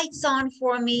the lights on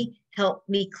for me, help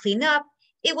me clean up.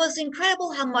 It was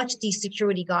incredible how much these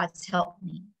security guards helped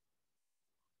me.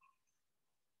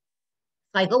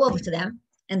 I go over to them,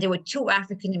 and there were 2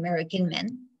 African-American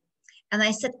men. And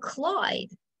I said, Clyde,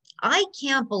 I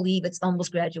can't believe it's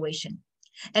almost graduation.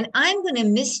 And I'm going to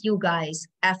miss you guys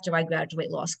after I graduate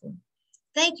law school.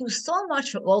 Thank you so much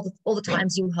for all the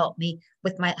times you helped me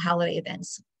with my holiday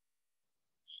events.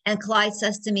 And Clyde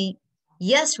says to me,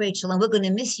 yes, Rachel, and we're going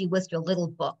to miss you with your little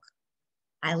book.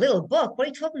 My little book? What are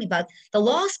you talking about? The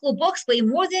law school books weigh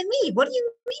more than me. What do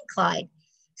you mean, Clyde?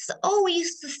 So, we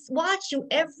used to watch you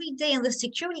every day on the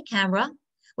security camera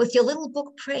with your little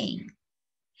book praying.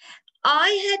 I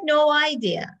had no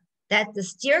idea that the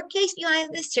staircase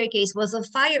behind the staircase was a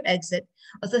fire exit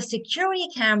with a security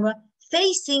camera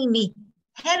facing me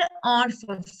head on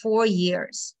for 4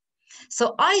 years.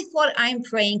 So I thought I'm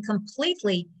praying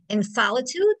completely in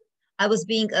solitude. I was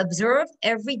being observed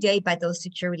every day by those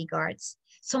security guards.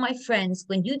 So my friends,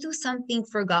 when you do something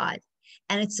for God,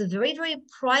 and it's a very, very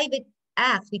private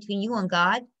act between you and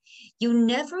God, you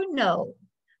never know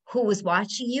who is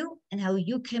watching you and how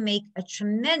you can make a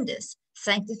tremendous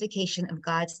sanctification of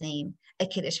God's name, a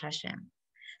Kiddush Hashem.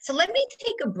 So let me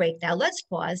take a break now. Let's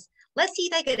pause. Let's see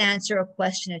if I can answer a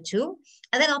question or two,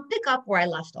 and then I'll pick up where I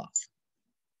left off.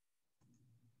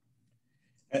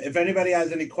 If anybody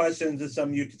has any questions, it's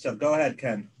you can go ahead,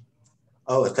 Ken.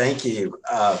 Oh, thank you,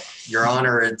 Your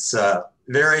Honor. It's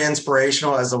very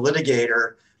inspirational as a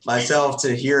litigator myself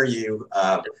to hear you.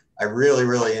 I really,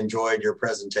 really enjoyed your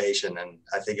presentation, and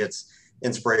I think it's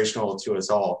inspirational to us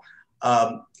all.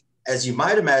 As you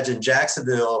might imagine,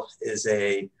 Jacksonville is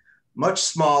a much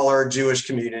smaller Jewish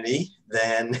community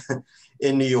than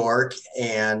in New York,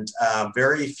 and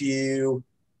very few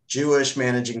Jewish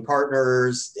managing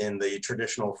partners in the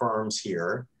traditional firms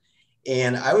here.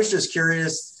 And I was just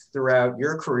curious throughout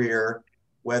your career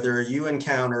whether you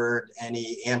encountered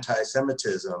any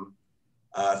anti-Semitism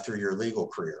through your legal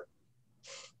career.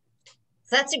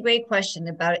 So that's a great question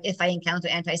about if I encounter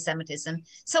anti-Semitism.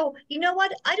 So you know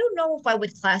what? I don't know if I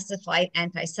would classify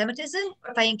anti-Semitism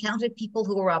or if I encountered people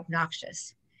who were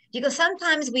obnoxious. Because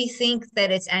sometimes we think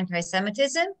that it's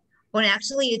anti-Semitism when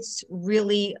actually it's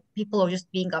really people are just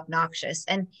being obnoxious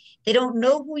and they don't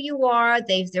know who you are.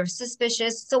 They're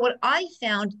suspicious. So what I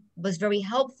found was very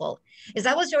helpful is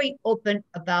I was very open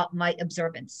about my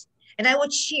observance and I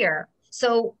would share.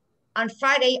 So on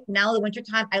Friday, now the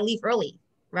wintertime, I leave early,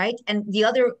 right? And the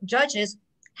other judges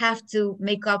have to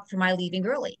make up for my leaving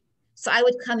early. So I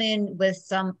would come in with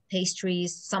some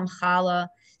pastries, some challah,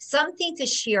 something to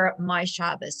share my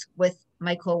Shabbos with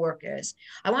my coworkers.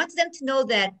 I wanted them to know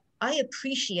that I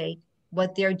appreciate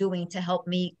what they're doing to help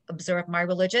me observe my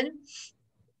religion.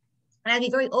 And I'd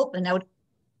be very open. I would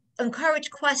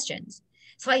encourage questions.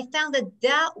 So I found that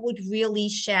that would really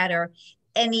shatter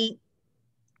any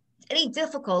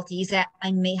difficulties that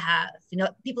I may have. You know,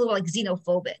 people who are like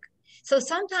xenophobic. So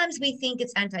sometimes we think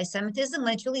it's anti-Semitism,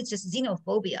 when it's really just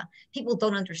xenophobia. People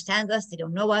don't understand us, they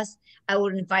don't know us. I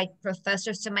would invite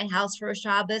professors to my house for a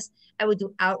Shabbos. I would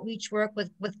do outreach work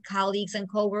with colleagues and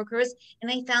coworkers.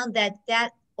 And I found that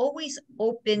that always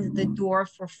opened the door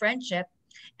for friendship,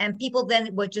 and people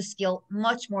then would just feel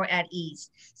much more at ease.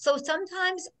 So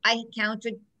sometimes I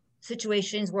encountered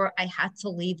situations where I had to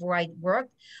leave where I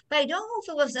worked, but I don't know if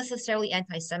it was necessarily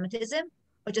anti-Semitism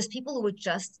or just people who were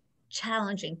just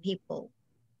challenging people.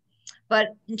 But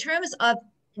in terms of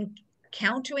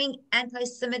countering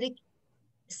anti-Semitic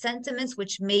sentiments,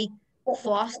 which may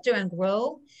foster and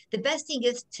grow, the best thing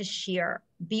is to share,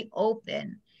 be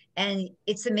open. And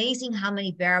it's amazing how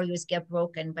many barriers get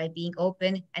broken by being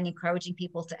open and encouraging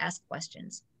people to ask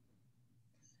questions.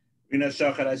 Rina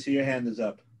Shachat, I see your hand is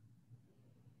up.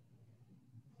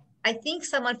 I think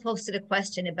someone posted a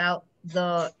question about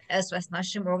the Ezras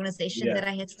Nashim organization that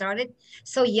I had started.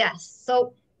 So yes,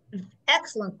 so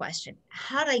excellent question.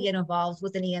 How did I get involved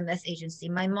with an EMS agency?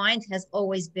 My mind has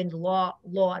always been law,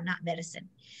 not medicine.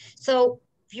 So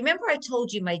if you remember, I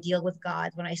told you my deal with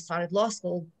God when I started law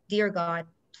school. Dear God,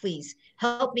 please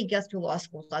help me get through law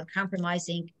school without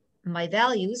compromising my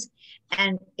values.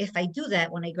 And if I do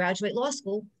that when I graduate law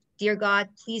school, dear God,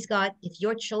 please God, if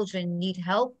your children need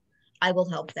help, I will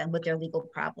help them with their legal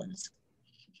problems.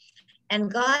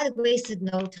 And God wasted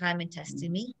no time in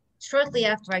testing me. Shortly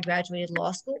after I graduated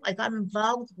law school, I got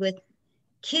involved with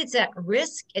kids at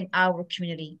risk in our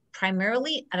community,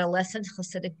 primarily adolescent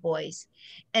Hasidic boys.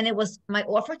 And it was my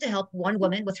offer to help one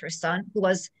woman with her son who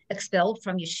was expelled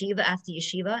from yeshiva after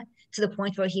yeshiva to the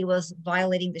point where he was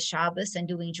violating the Shabbos and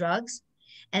doing drugs.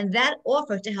 And that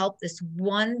offer to help this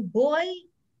one boy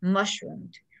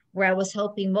mushroomed, where I was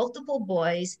helping multiple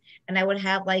boys, and I would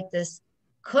have like this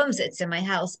kumsitz in my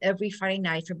house every Friday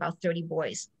night for about 30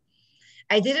 boys.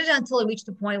 I did it until I reached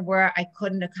the point where I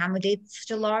couldn't accommodate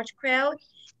such a large crowd,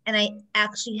 and I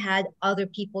actually had other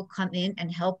people come in and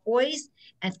help boys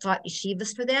and taught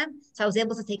yeshivas for them, so I was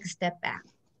able to take a step back.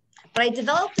 But I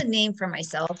developed a name for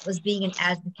myself as being an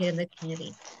advocate in the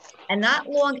community. And not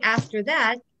long after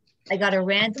that, I got a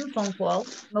random phone call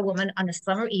from a woman on a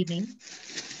summer evening.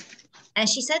 And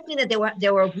she said to me that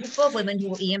there were a group of women who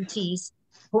were EMTs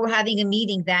who were having a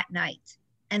meeting that night.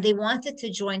 And they wanted to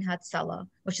join Hatzalah,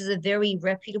 which is a very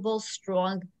reputable,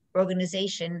 strong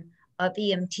organization of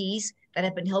EMTs that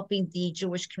have been helping the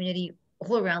Jewish community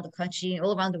all around the country,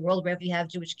 all around the world, wherever you have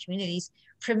Jewish communities,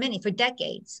 for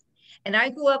decades. And I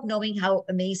grew up knowing how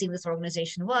amazing this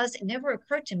organization was. It never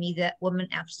occurred to me that women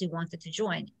actually wanted to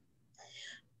join.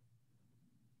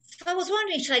 So I was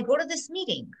wondering, should I go to this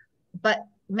meeting? But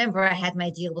remember, I had my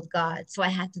deal with God, so I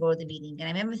had to go to the meeting. And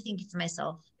I remember thinking to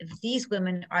myself, if these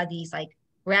women are these like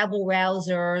rabble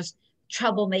rousers,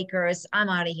 troublemakers, I'm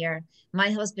out of here.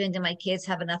 My husband and my kids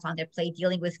have enough on their plate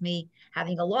dealing with me,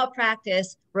 having a law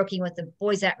practice, working with the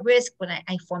boys at risk when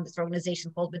I formed this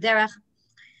organization called B'derach.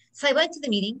 So I went to the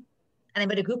meeting and I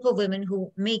met a group of women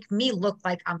who make me look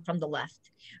like I'm from the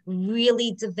left.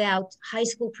 Really devout high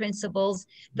school principals,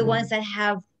 the ones that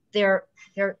have their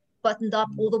buttoned up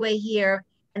all the way here.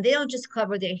 And they don't just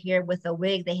cover their hair with a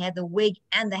wig. They had the wig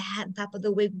and the hat on top of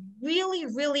the wig. Really,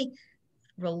 really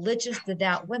religious,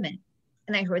 devout women.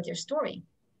 And I heard their story.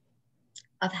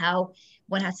 of how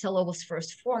when Hatzalah was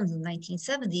first formed in the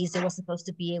 1970s, there was supposed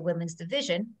to be a women's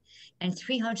division and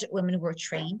 300 women were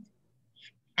trained.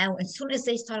 And as soon as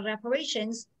they started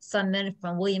operations, some men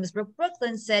from Williamsburg,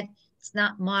 Brooklyn said, it's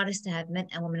not modest to have men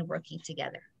and women working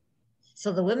together.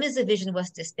 So the women's division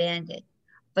was disbanded.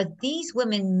 But these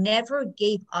women never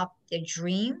gave up their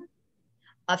dream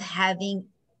of having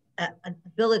an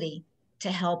ability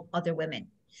to help other women.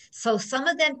 So some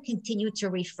of them continued to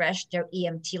refresh their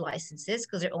EMT licenses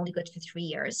because they're only good for 3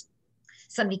 years.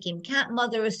 Some became camp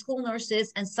mothers, school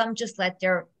nurses, and some just let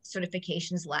their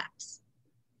certifications lapse.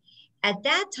 At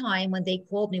that time, when they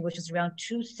called me, which was around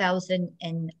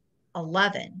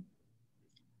 2011,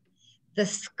 the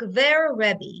Square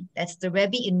Rebbe, that's the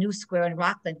Rebbe in New Square in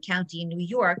Rockland County in New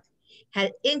York,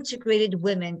 had integrated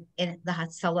women in the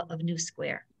Hatzalah of New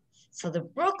Square. So the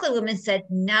Brooklyn women said,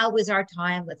 now is our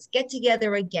time. Let's get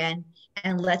together again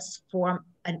and let's form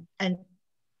a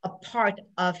part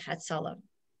of Hatzalah.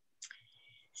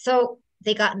 So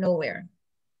they got nowhere.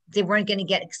 They weren't going to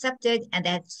get accepted and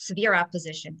they had severe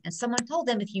opposition. And someone told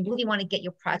them, if you really want to get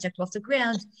your project off the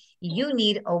ground, you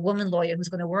need a woman lawyer who's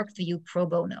going to work for you pro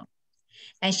bono.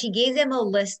 And she gave them a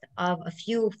list of a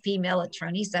few female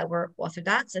attorneys that were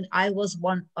Orthodox, and I was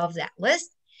one of that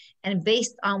list. And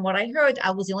based on what I heard,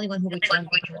 I was the only one who returned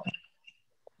the call.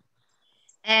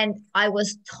 And I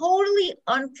was totally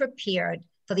unprepared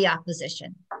for the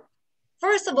opposition.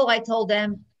 First of all, I told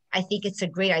them, I think it's a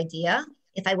great idea.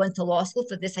 If I went to law school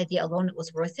for this idea alone, it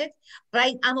was worth it.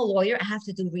 But I'm a lawyer. I have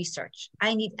to do research.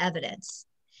 I need evidence.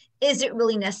 Is it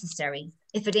really necessary?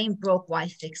 If it ain't broke, why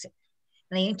fix it?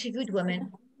 And I interviewed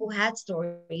women who had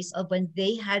stories of when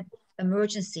they had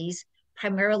emergencies,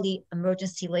 primarily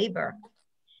emergency labor,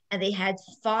 and they had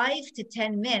 5 to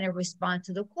 10 men respond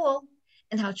to the call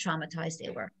and how traumatized they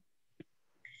were.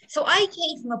 So I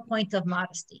came from a point of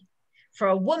modesty. For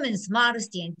a woman's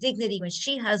modesty and dignity, when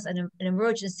she has an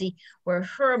emergency where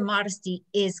her modesty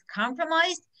is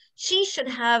compromised, she should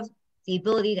have the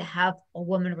ability to have a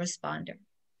woman responder.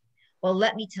 Well,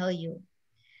 let me tell you,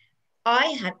 I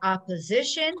had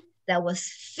opposition that was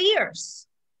fierce.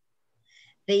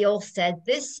 They all said,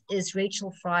 this is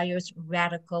Rachel Freier's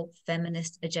radical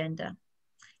feminist agenda.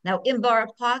 Now, in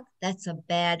Borough Park, that's a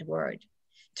bad word.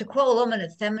 To call a woman a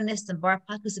feminist in Borough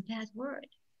Park is a bad word.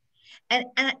 And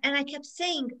I kept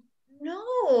saying,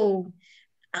 no,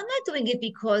 I'm not doing it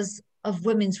because of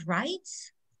women's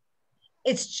rights.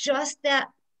 It's just that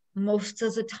most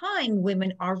of the time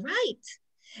women are right,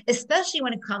 especially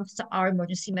when it comes to our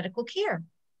emergency medical care.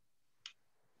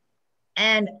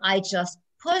 And I just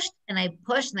pushed and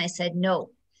I said, no,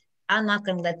 I'm not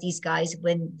going to let these guys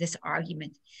win this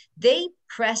argument. They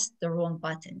pressed the wrong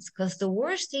buttons because the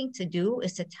worst thing to do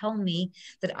is to tell me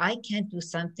that I can't do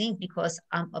something because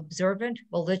I'm observant,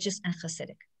 religious, and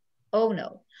Hasidic. Oh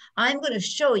no, I'm going to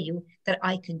show you that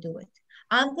I can do it.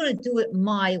 I'm going to do it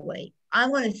my way.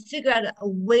 I'm going to figure out a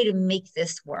way to make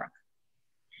this work.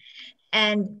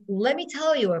 And let me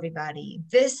tell you, everybody,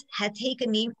 this had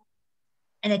taken me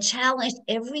and it challenged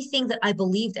everything that I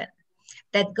believed in.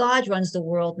 That God runs the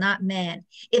world, not man.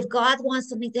 If God wants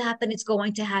something to happen, it's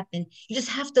going to happen. You just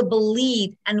have to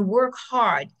believe and work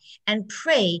hard and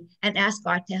pray and ask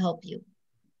God to help you.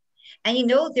 And you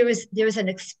know, there is an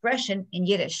expression in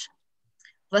Yiddish,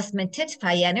 was men tit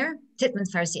für jener, tit men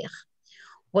für sich.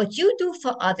 What you do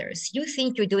for others, you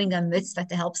think you're doing a mitzvah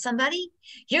to help somebody,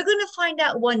 you're going to find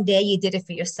out one day you did it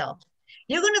for yourself.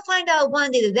 You're going to find out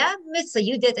one day that that mitzvah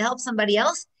you did to help somebody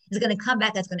else is going to come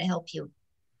back, that's going to help you.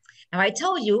 Now, I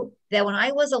told you that when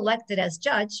I was elected as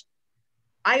judge,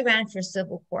 I ran for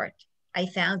civil court. I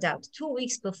found out 2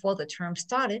 weeks before the term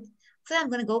started that I'm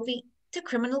going to go to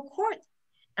criminal court.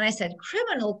 And I said,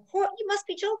 criminal court? You must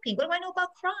be joking. What do I know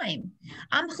about crime?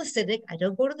 I'm Hasidic. I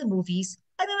don't go to the movies.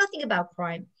 I know nothing about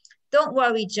crime. Don't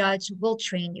worry, judge. We'll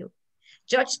train you.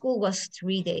 Judge school was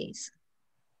 3 days.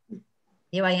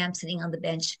 Here I am sitting on the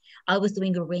bench. I was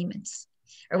doing arraignments.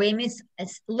 Arraignments,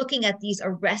 looking at these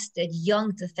arrested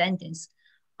young defendants.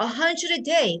 100 a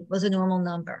day was a normal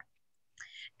number.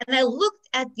 And I looked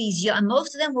at these young,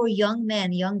 most of them were young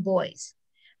men, young boys.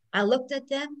 I looked at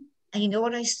them, and you know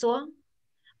what I saw?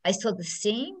 I saw the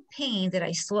same pain that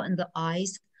I saw in the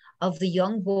eyes of the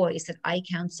young boys that I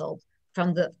counseled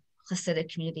from the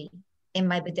Hasidic community in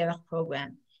my B'derech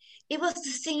program. It was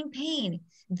the same pain.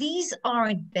 These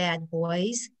aren't bad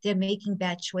boys. They're making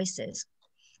bad choices.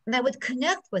 And I would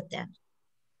connect with them.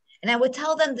 And I would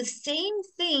tell them the same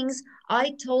things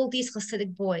I told these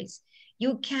Hasidic boys.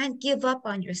 You can't give up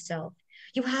on yourself.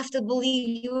 You have to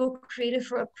believe you were created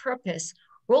for a purpose.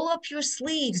 Roll up your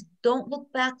sleeves. Don't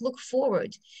look back, look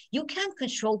forward. You can't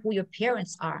control who your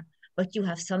parents are, but you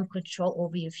have some control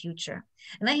over your future.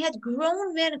 And I had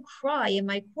grown men cry in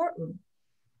my courtroom.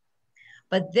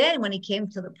 But then when it came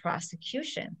to the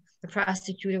prosecution, the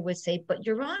prosecutor would say, but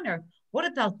Your Honor, what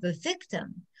about the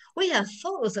victim? We have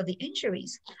photos of the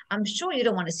injuries. I'm sure you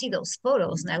don't want to see those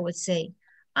photos. And I would say,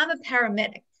 I'm a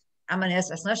paramedic. I'm an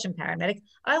SS Russian paramedic.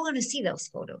 I want to see those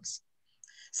photos.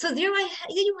 So there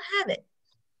you have it.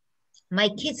 My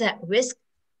Kids at Risk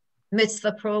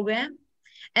mitzvah program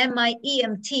and my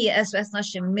EMT SS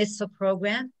Russian mitzvah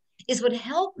program is what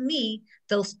helped me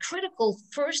those critical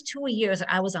first 2 years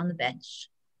that I was on the bench.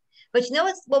 But you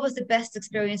know what was the best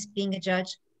experience being a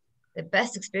judge? The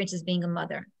best experience is being a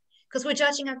mother, because we're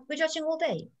judging all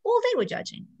day. All day we're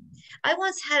judging. I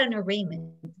once had an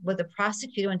arraignment with a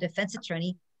prosecutor and defense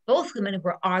attorney. Both women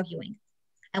were arguing.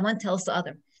 And one tells the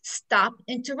other, stop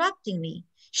interrupting me.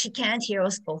 She can't hear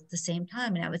us both at the same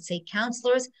time. And I would say,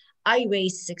 counselors, I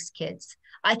raised 6 kids.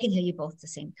 I can hear you both at the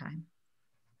same time.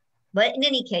 But in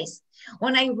any case,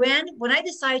 when I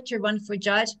decided to run for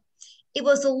judge, it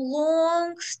was a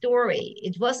long story.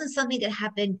 It wasn't something that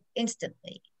happened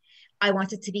instantly. I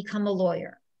wanted to become a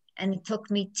lawyer, and it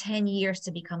took me 10 years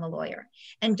to become a lawyer.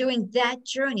 And during that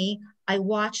journey, I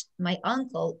watched my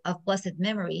uncle of blessed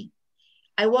memory.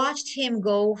 I watched him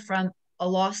go from a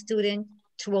law student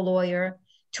to a lawyer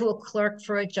to a clerk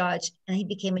for a judge, and he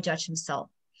became a judge himself.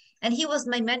 And he was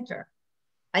my mentor.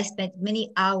 I spent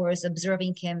many hours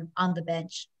observing him on the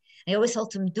bench. I always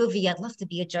told him, Duvi, I'd love to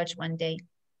be a judge one day.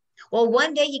 Well,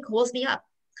 one day he calls me up.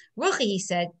 Ruchi, he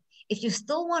said, if you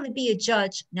still want to be a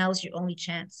judge, now's your only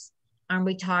chance. I'm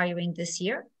retiring this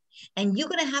year, and you're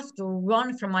going to have to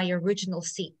run for my original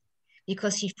seat,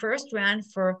 because he first ran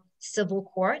for civil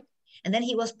court, and then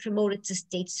he was promoted to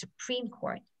state Supreme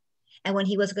Court. And when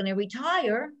he was going to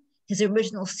retire, his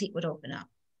original seat would open up.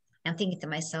 I'm thinking to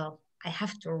myself, I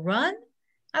have to run?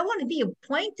 I want to be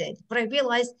appointed. But I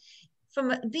realized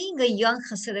from being a young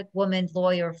Hasidic woman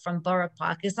lawyer from Borough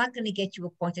Park is not going to get you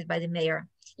appointed by the mayor.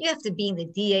 You have to be in the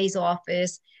DA's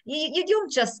office. You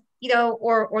don't just,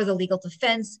 or the legal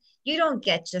defense. You don't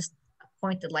get just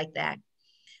appointed like that.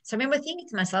 So I remember thinking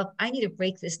to myself, I need to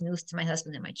break this news to my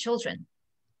husband and my children.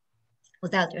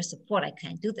 Without their support, I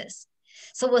can't do this.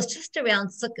 So it was just around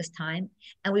Sukkot time,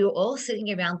 and we were all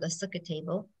sitting around the Sukkot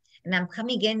table, and I'm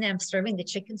coming in and I'm serving the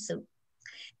chicken soup.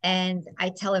 And I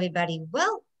tell everybody,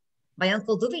 well, my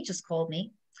Uncle Duvi just called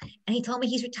me, and he told me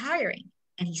he's retiring.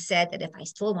 And he said that if I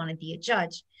still want to be a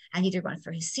judge, I need to run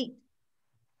for his seat.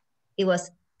 It was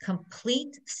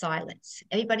complete silence.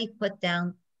 Everybody put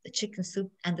down the chicken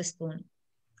soup and the spoon.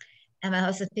 And my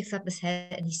husband picks up his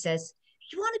head and he says,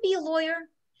 you want to be a lawyer?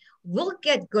 We'll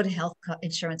get good health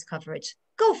insurance coverage.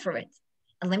 Go for it.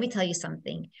 And let me tell you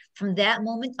something. From that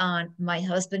moment on, my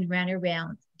husband ran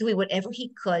around doing whatever he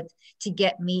could to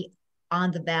get me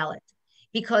on the ballot.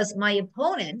 Because my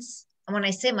opponents, and when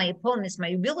I say my opponents,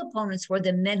 my real opponents were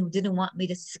the men who didn't want me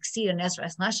to succeed in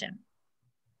Ezras Nashim.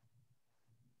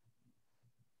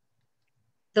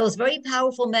 Those very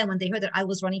powerful men, when they heard that I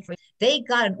was running for, they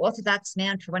got an Orthodox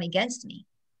man to run against me.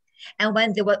 And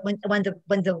when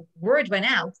the word went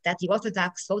out that the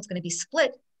Orthodox vote's going to be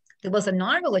split, there was a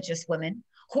non-religious woman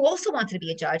who also wanted to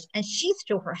be a judge, and she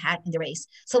threw her hat in the race.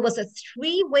 So it was a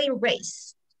 3-way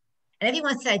race. And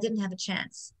everyone said I didn't have a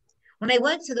chance. When I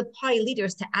went to the party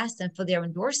leaders to ask them for their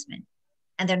endorsement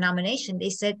and their nomination, they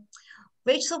said,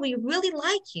 Rachel, we really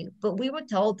like you, but we were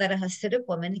told that a Hasidic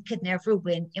woman could never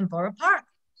win in Borough Park.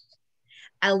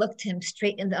 I looked him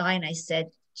straight in the eye and I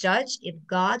said, Judge, if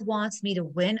God wants me to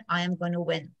win, I am going to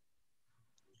win.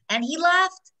 And he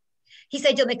laughed. He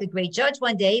said, you'll make a great judge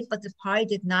one day, but the party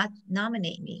did not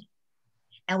nominate me.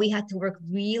 And we had to work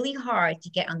really hard to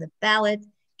get on the ballot,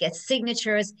 get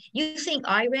signatures. You think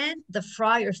I ran? The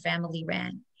Freier family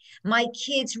ran. My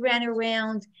kids ran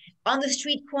around on the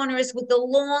street corners with the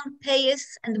long payas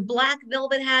and the black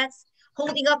velvet hats,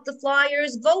 holding up the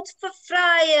flyers. Vote for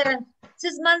Freier.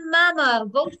 This is my mama.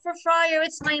 Vote for Freier.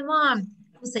 It's my mom.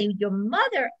 I was saying, your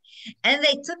mother. And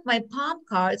they took my palm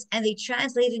cards and they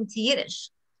translated into Yiddish.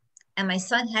 And my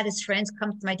son had his friends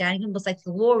come to my dining room. It was like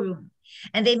the war room.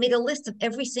 And they made a list of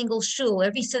every single shul,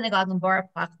 every synagogue in Borough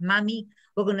Park. Mommy,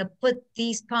 we're going to put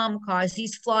these palm cards,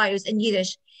 these flyers in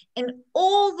Yiddish in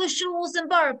all the shuls in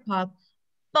Borough Park.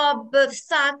 Baba,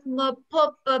 Satma,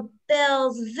 Papa,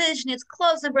 Bells, Vishnitz,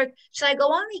 Klosenberg. Should I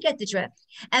go on? You get the drift.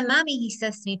 And Mommy, he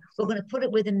says to me, we're going to put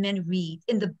it where the men read,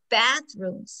 in the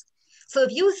bathrooms. So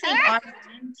if you think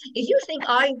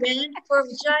I ran for a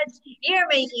judge, you're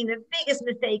making the biggest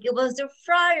mistake. It was the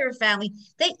Freier family.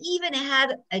 They even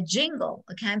had a jingle,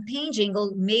 a campaign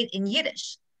jingle made in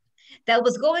Yiddish that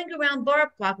was going around Borough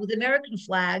Park with American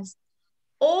flags,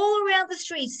 all around the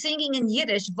street singing in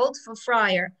Yiddish, vote for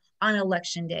Freier on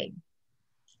election day.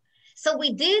 So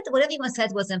we did what everyone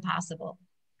said was impossible.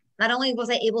 Not only was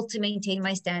I able to maintain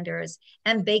my standards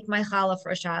and bake my challah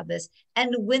for Shabbos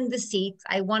and win the seat,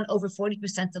 I won over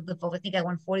 40% of the vote. I think I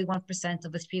won 41%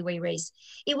 of the three-way race.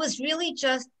 It was really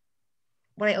just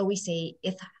what I always say,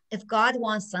 if God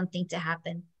wants something to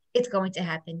happen, it's going to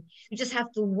happen. You just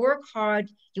have to work hard.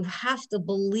 You have to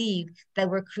believe that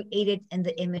we're created in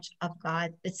the image of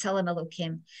God, B'Tselem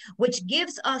Elokim, which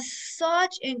gives us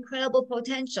such incredible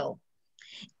potential.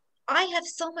 I have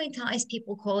so many times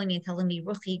people calling me and telling me,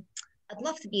 Ruchi, I'd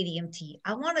love to be the EMT.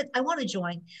 I want to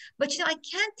join, but I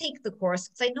can't take the course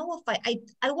because I know if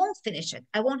I won't finish it.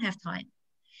 I won't have time.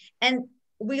 And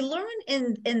we learn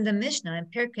in the Mishnah in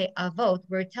Pirkei Avot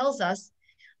where it tells us,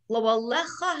 Lo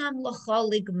alecha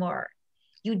hamlacha ligmor.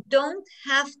 You don't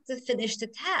have to finish the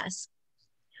task.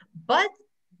 But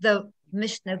the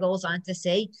Mishnah goes on to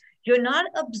say, you're not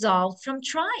absolved from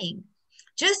trying.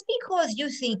 Just because you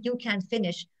think you can't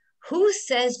finish, who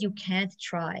says you can't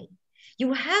try?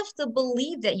 You have to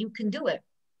believe that you can do it.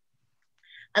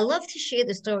 I love to share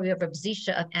the story of Reb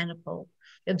Zisha of Anapol.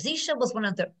 Reb Zisha was one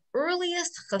of the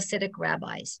earliest Hasidic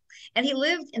rabbis, and he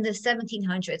lived in the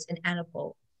 1700s in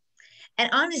Anapol.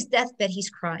 And on his deathbed, he's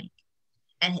crying.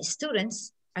 And his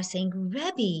students are saying,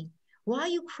 Rebbe, why are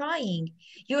you crying?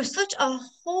 You're such a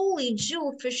holy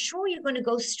Jew. For sure, you're going to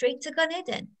go straight to Gan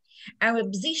Eden. And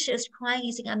Reb Zisha is crying.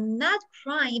 He's saying, I'm not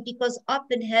crying because up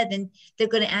in heaven, they're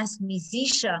going to ask me,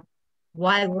 Zisha,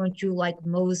 why weren't you like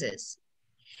Moses?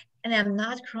 And I'm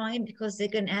not crying because they're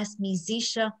going to ask me,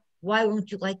 Zisha, why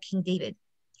weren't you like King David?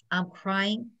 I'm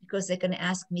crying because they're going to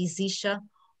ask me, Zisha,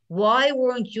 why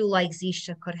weren't you like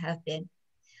Zisha could have been?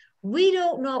 We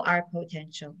don't know our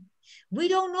potential. We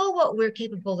don't know what we're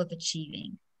capable of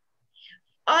achieving.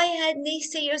 I had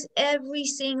naysayers every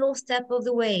single step of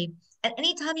the way. And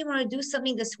anytime you want to do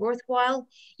something that's worthwhile,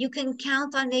 you can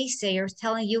count on naysayers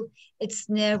telling you it's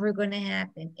never going to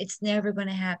happen. It's never going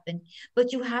to happen.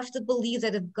 But you have to believe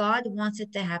that if God wants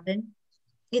it to happen,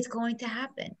 it's going to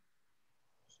happen.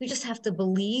 You just have to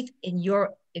believe in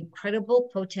your incredible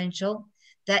potential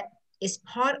that is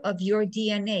part of your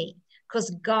DNA, because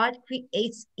God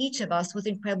creates each of us with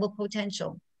incredible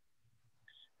potential.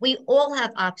 We all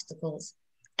have obstacles,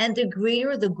 and the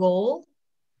greater the goal,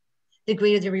 the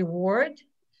greater the reward,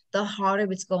 the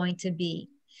harder it's going to be.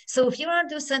 So if you want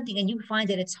to do something and you find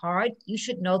that it's hard, you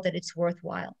should know that it's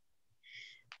worthwhile.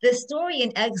 The story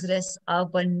in Exodus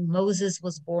of when Moses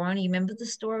was born, you remember the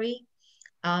story?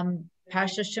 Parsha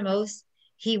Shemos,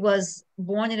 he was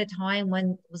born at a time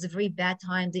when it was a very bad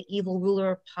time. The evil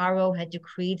ruler Paro had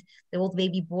decreed that all the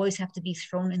baby boys have to be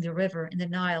thrown in the river, in the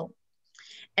Nile.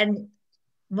 And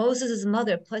Moses'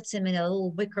 mother puts him in a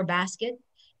little wicker basket.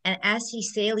 And as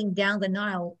he's sailing down the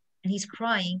Nile and he's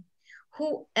crying,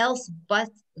 who else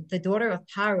but the daughter of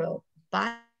Paro,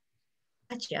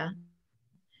 Batya,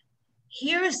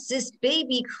 hears this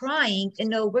baby crying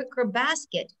in a wicker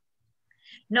basket.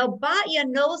 Now, Batya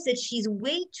knows that she's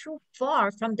way too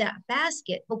far from that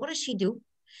basket, but what does she do?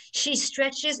 She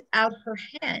stretches out her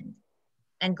hand,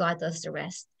 and God does the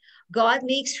rest. God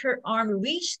makes her arm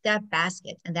reach that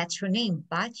basket, and that's her name,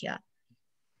 Batya.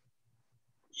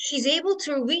 She's able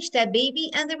to reach that baby,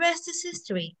 and the rest is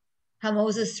history. How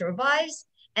Moses survives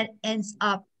and ends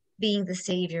up being the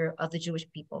savior of the Jewish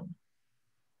people.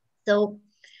 So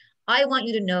I want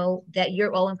you to know that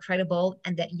you're all incredible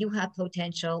and that you have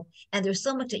potential, and there's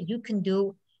so much that you can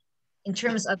do in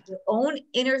terms of your own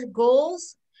inner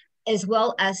goals, as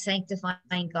well as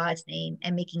sanctifying God's name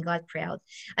and making God proud.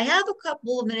 I have a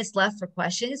couple of minutes left for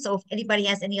questions. So if anybody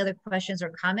has any other questions or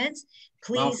comments,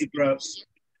 please.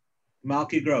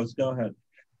 Malky Gross, go ahead.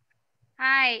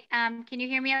 Hi, can you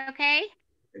hear me okay?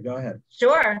 Go ahead.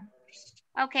 Sure.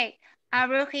 Okay.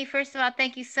 Ruchi, first of all,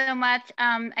 thank you so much.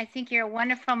 I think you're a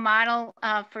wonderful model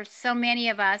for so many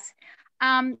of us.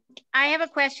 I have a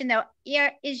question though.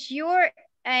 Is your,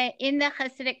 in the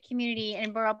Hasidic community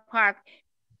in Borough Park,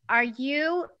 are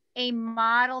you a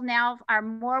model now? Are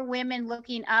more women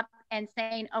looking up and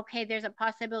saying, okay, there's a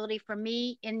possibility for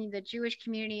me in the Jewish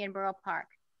community in Borough Park?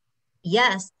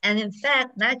 Yes, and in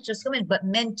fact, not just women, but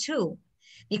men too,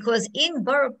 because in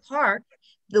Borough Park,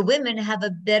 the women have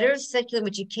a better secular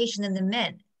education than the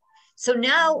men. So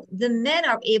now the men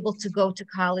are able to go to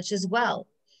college as well.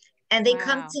 And they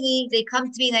come to me,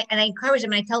 and I encourage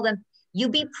them, and I tell them, you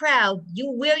be proud, you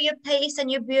wear your pace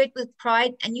and your beard with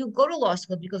pride, and you go to law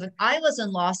school. Because when I was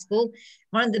in law school,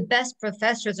 one of the best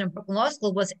professors in Brooklyn Law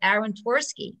School was Aaron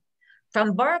Tversky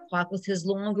from Borough Park with his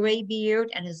long gray beard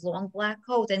and his long black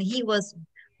coat. And he was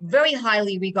very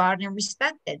highly regarded and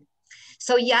respected.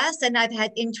 So yes, and I've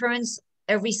had interns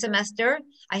every semester.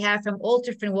 I have from all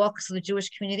different walks of the Jewish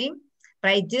community,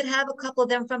 but I did have a couple of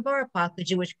them from Borough Park, a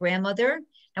Jewish grandmother.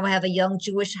 Now I have a young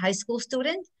Jewish high school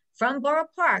student from Borough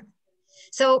Park.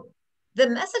 So the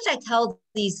message I tell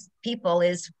these people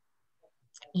is,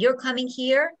 you're coming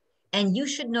here and you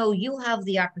should know you have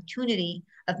the opportunity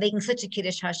of making such a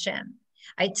Kiddush Hashem.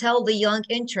 I tell the young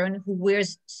intern who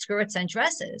wears skirts and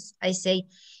dresses, I say,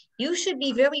 you should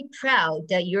be very proud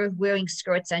that you're wearing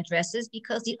skirts and dresses,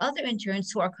 because the other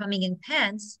interns who are coming in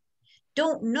pants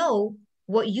don't know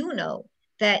what you know,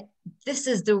 that this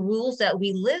is the rules that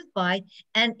we live by,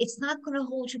 and it's not going to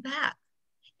hold you back.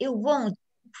 It won't.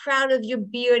 Be proud of your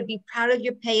beard, be proud of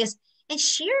your payas, and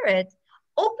share it.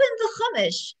 Open the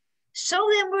Chumash. Show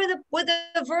them where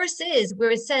the verse is,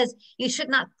 where it says you should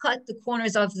not cut the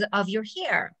corners of your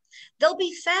hair. They'll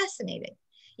be fascinated.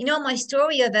 You know, my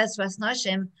story of Ezras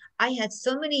Nashim, I had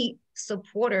so many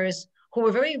supporters who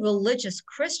were very religious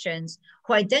Christians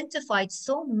who identified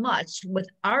so much with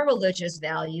our religious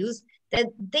values that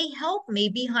they helped me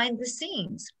behind the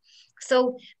scenes.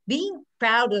 So being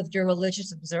proud of your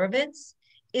religious observance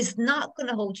is not going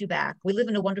to hold you back. We live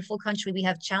in a wonderful country. We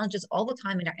have challenges all the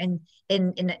time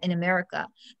in America.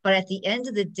 But at the end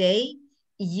of the day,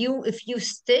 if you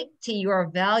stick to your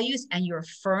values and you're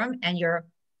firm and you're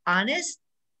honest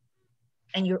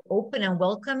and you're open and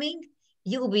welcoming,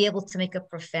 you'll be able to make a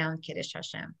profound Kiddush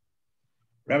Hashem.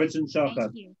 Rebbetzin Shochat.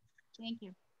 Thank you. Thank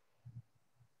you.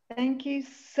 Thank you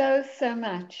so, so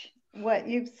much. What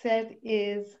you've said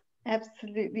is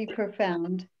absolutely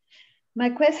profound. My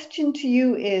question to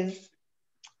you is,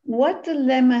 what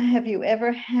dilemma have you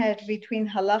ever had between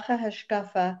halacha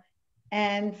hashkafa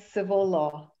and civil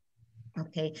law?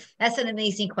 Okay, that's an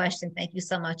amazing question. Thank you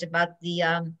so much about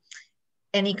the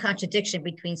any contradiction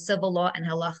between civil law and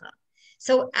halacha.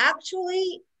 So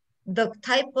actually, the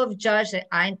type of judge that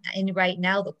I'm in right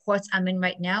now, the courts I'm in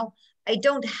right now, I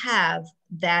don't have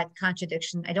that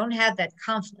contradiction. I don't have that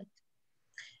conflict.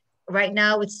 Right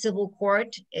now, it's civil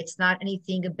court. It's not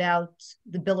anything about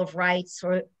the Bill of Rights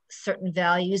or certain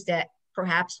values that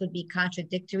perhaps would be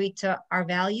contradictory to our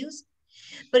values.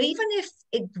 But even if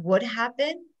it would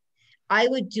happen, I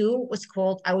would do what's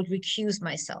called, I would recuse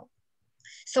myself.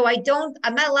 So I'm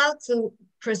not allowed to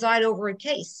preside over a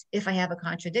case if I have a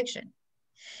contradiction.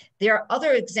 There are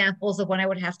other examples of when I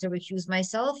would have to recuse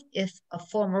myself if a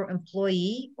former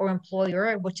employee or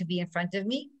employer were to be in front of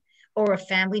me, or a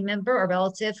family member or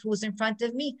relative who was in front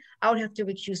of me, I would have to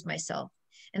recuse myself.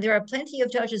 And there are plenty of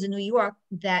judges in New York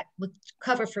that would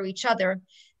cover for each other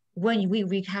when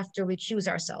we have to recuse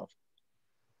ourselves.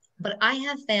 But I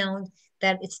have found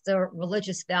that it's the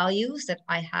religious values that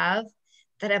I have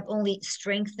that have only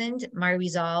strengthened my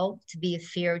resolve to be a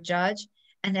fair judge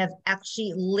and have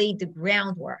actually laid the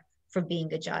groundwork for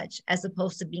being a judge, as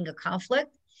opposed to being a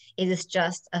conflict. It is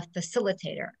just a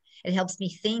facilitator. It helps me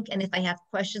think. And if I have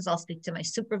questions, I'll speak to my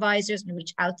supervisors and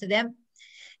reach out to them.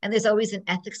 And there's always an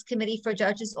ethics committee for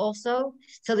judges also.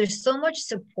 So there's so much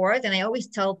support. And I always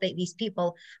tell these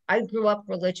people, I grew up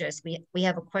religious. We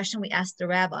have a question, we ask the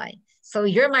rabbi. So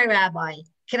you're my rabbi.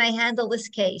 Can I handle this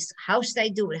case? How should I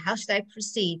do it? How should I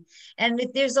proceed? And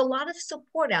there's a lot of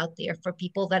support out there for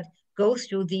people that go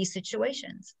through these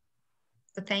situations.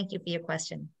 So thank you for your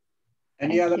question.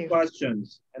 Any other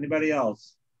questions? Anybody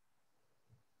else?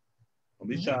 Don't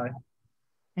be shy.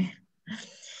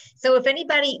 So if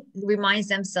anybody reminds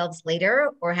themselves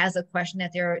later or has a question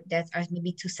that are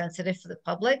maybe too sensitive for the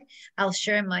public, I'll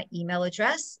share my email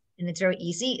address, and it's very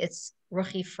easy. It's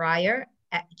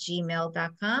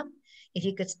ruchifreier@gmail.com. If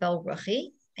you could spell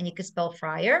Ruchi and you could spell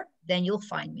Freier, then you'll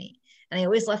find me. And I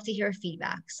always love to hear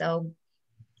feedback. So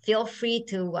feel free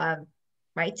to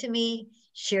write to me,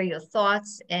 share your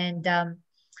thoughts. And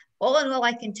all in all,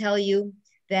 I can tell you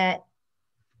that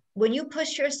when you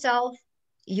push yourself,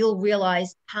 you'll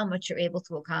realize how much you're able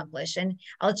to accomplish. And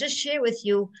I'll just share with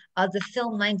you the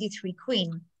film 93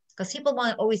 Queen, because people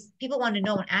want to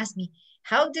know and ask me,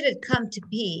 how did it come to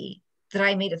be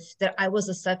that I was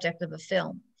a subject of a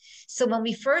film? So when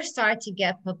we first started to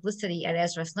get publicity at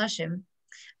Ezras Nashim,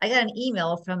 I got an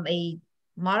email from a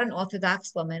modern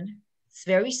Orthodox woman. It's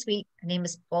very sweet. Her name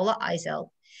is Paula Eisel.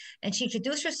 And she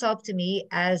introduced herself to me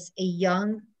as a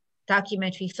young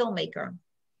documentary filmmaker.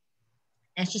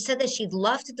 And she said that she'd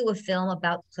love to do a film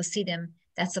about Hasidim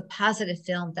that's a positive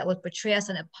film that would portray us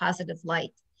in a positive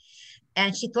light.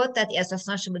 And she thought that the Ezras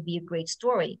Nashim would be a great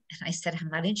story. And I said, I'm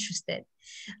not interested.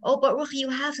 Oh, but Ruchi, you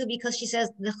have to, because she says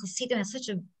the Hasidim has such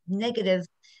a negative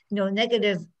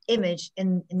image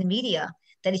in the media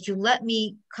that if you let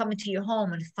me come into your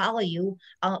home and follow you,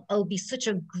 it'll be such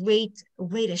a great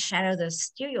way to shatter the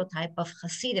stereotype of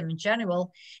Hasidim in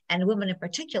general and women in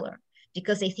particular,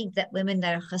 because they think that women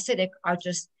that are Hasidic are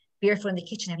just barefoot in the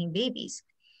kitchen having babies.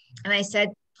 And I said,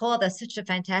 Paul, that's such a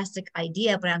fantastic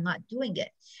idea, but I'm not doing it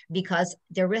because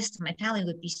the risk to my family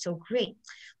would be so great.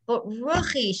 But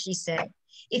Ruchi, she said,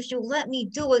 if you let me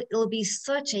do it, it'll be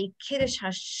such a Kiddush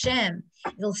Hashem.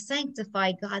 It'll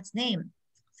sanctify God's name.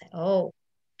 I said, oh,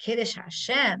 Kiddush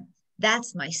Hashem,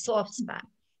 that's my soft spot.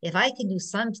 If I can do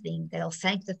something that'll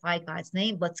sanctify God's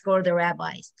name, let's go to the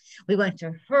rabbis. We went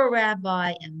to her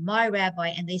rabbi and my rabbi,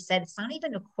 and they said, it's not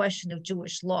even a question of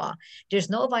Jewish law. There's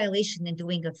no violation in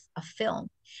doing a film.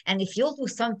 And if you'll do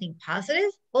something positive,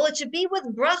 well, it should be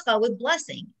with bracha, with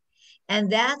blessing.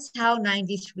 And that's how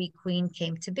 93 Queen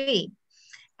came to be.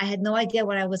 I had no idea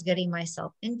what I was getting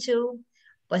myself into,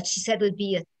 but she said it would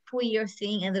be a 2-year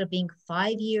thing, ended up being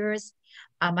 5 years.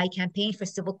 My campaign for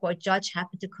civil court judge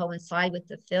happened to coincide with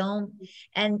the film.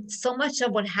 And so much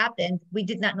of what happened, we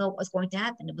did not know what was going to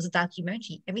happen. It was a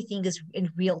documentary. Everything is in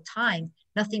real time.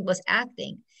 Nothing was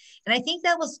acting. And I think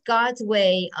that was God's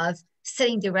way of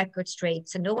setting the record straight.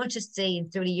 So no one should say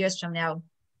in 30 years from now,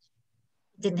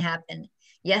 it didn't happen.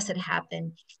 Yes, it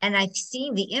happened. And I've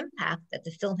seen the impact that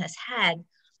the film has had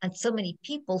on so many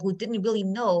people who didn't really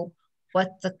know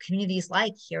what the community is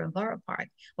like here in Borough Park.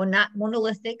 We're not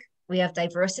monolithic. We have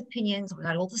diverse opinions. We're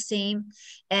not all the same.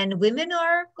 And women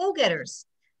are go-getters.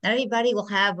 Not everybody will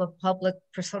have a public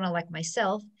persona like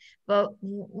myself, but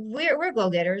we're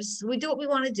go-getters. We do what we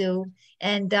want to do,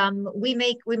 and we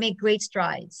make great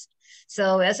strides.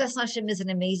 So Ezras Hashem is an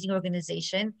amazing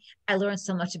organization. I learned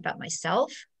so much about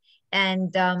myself,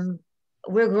 and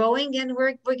we're growing and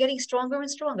we're getting stronger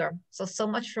and stronger. So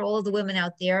much for all of the women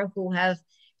out there who have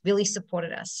really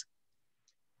supported us.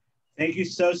 Thank you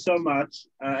so much.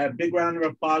 A big round of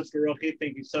applause for Ruchi.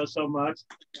 Thank you so much.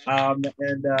 And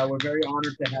we're very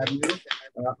honored to have you.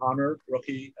 Honor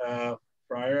Ruchi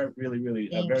Freier. Really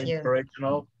very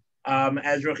inspirational.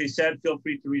 As Ruchi said, feel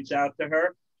free to reach out to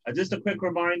her. Just a quick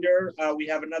reminder, we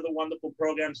have another wonderful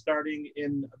program starting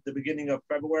in the beginning of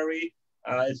February.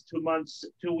 It's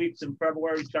 2 weeks in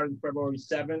February, starting February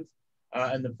 7th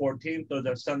and the 14th. Those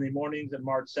are Sunday mornings, and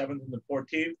March 7th and the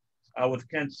 14th. With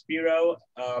Kent Spiro,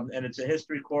 and it's a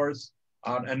history course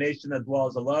on A Nation That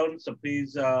Dwells Alone. So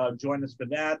please join us for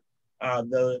that.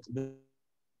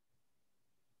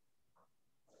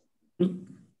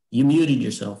 You muted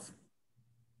yourself.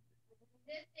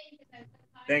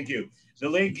 Thank you. The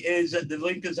link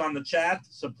is on the chat,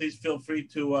 so please feel free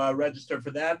to register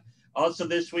for that. Also,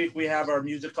 this week we have our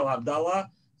musical Havdalah,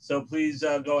 so please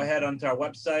go ahead onto our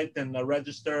website and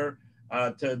register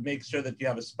to make sure that you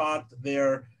have a spot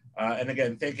there. And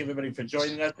again, thank you everybody for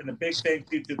joining us, and a big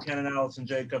thank you to Ken and Allison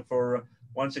Jacob for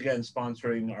once again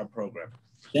sponsoring our program.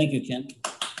 Thank you, Ken.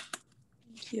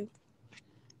 Thank you.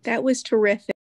 That was terrific.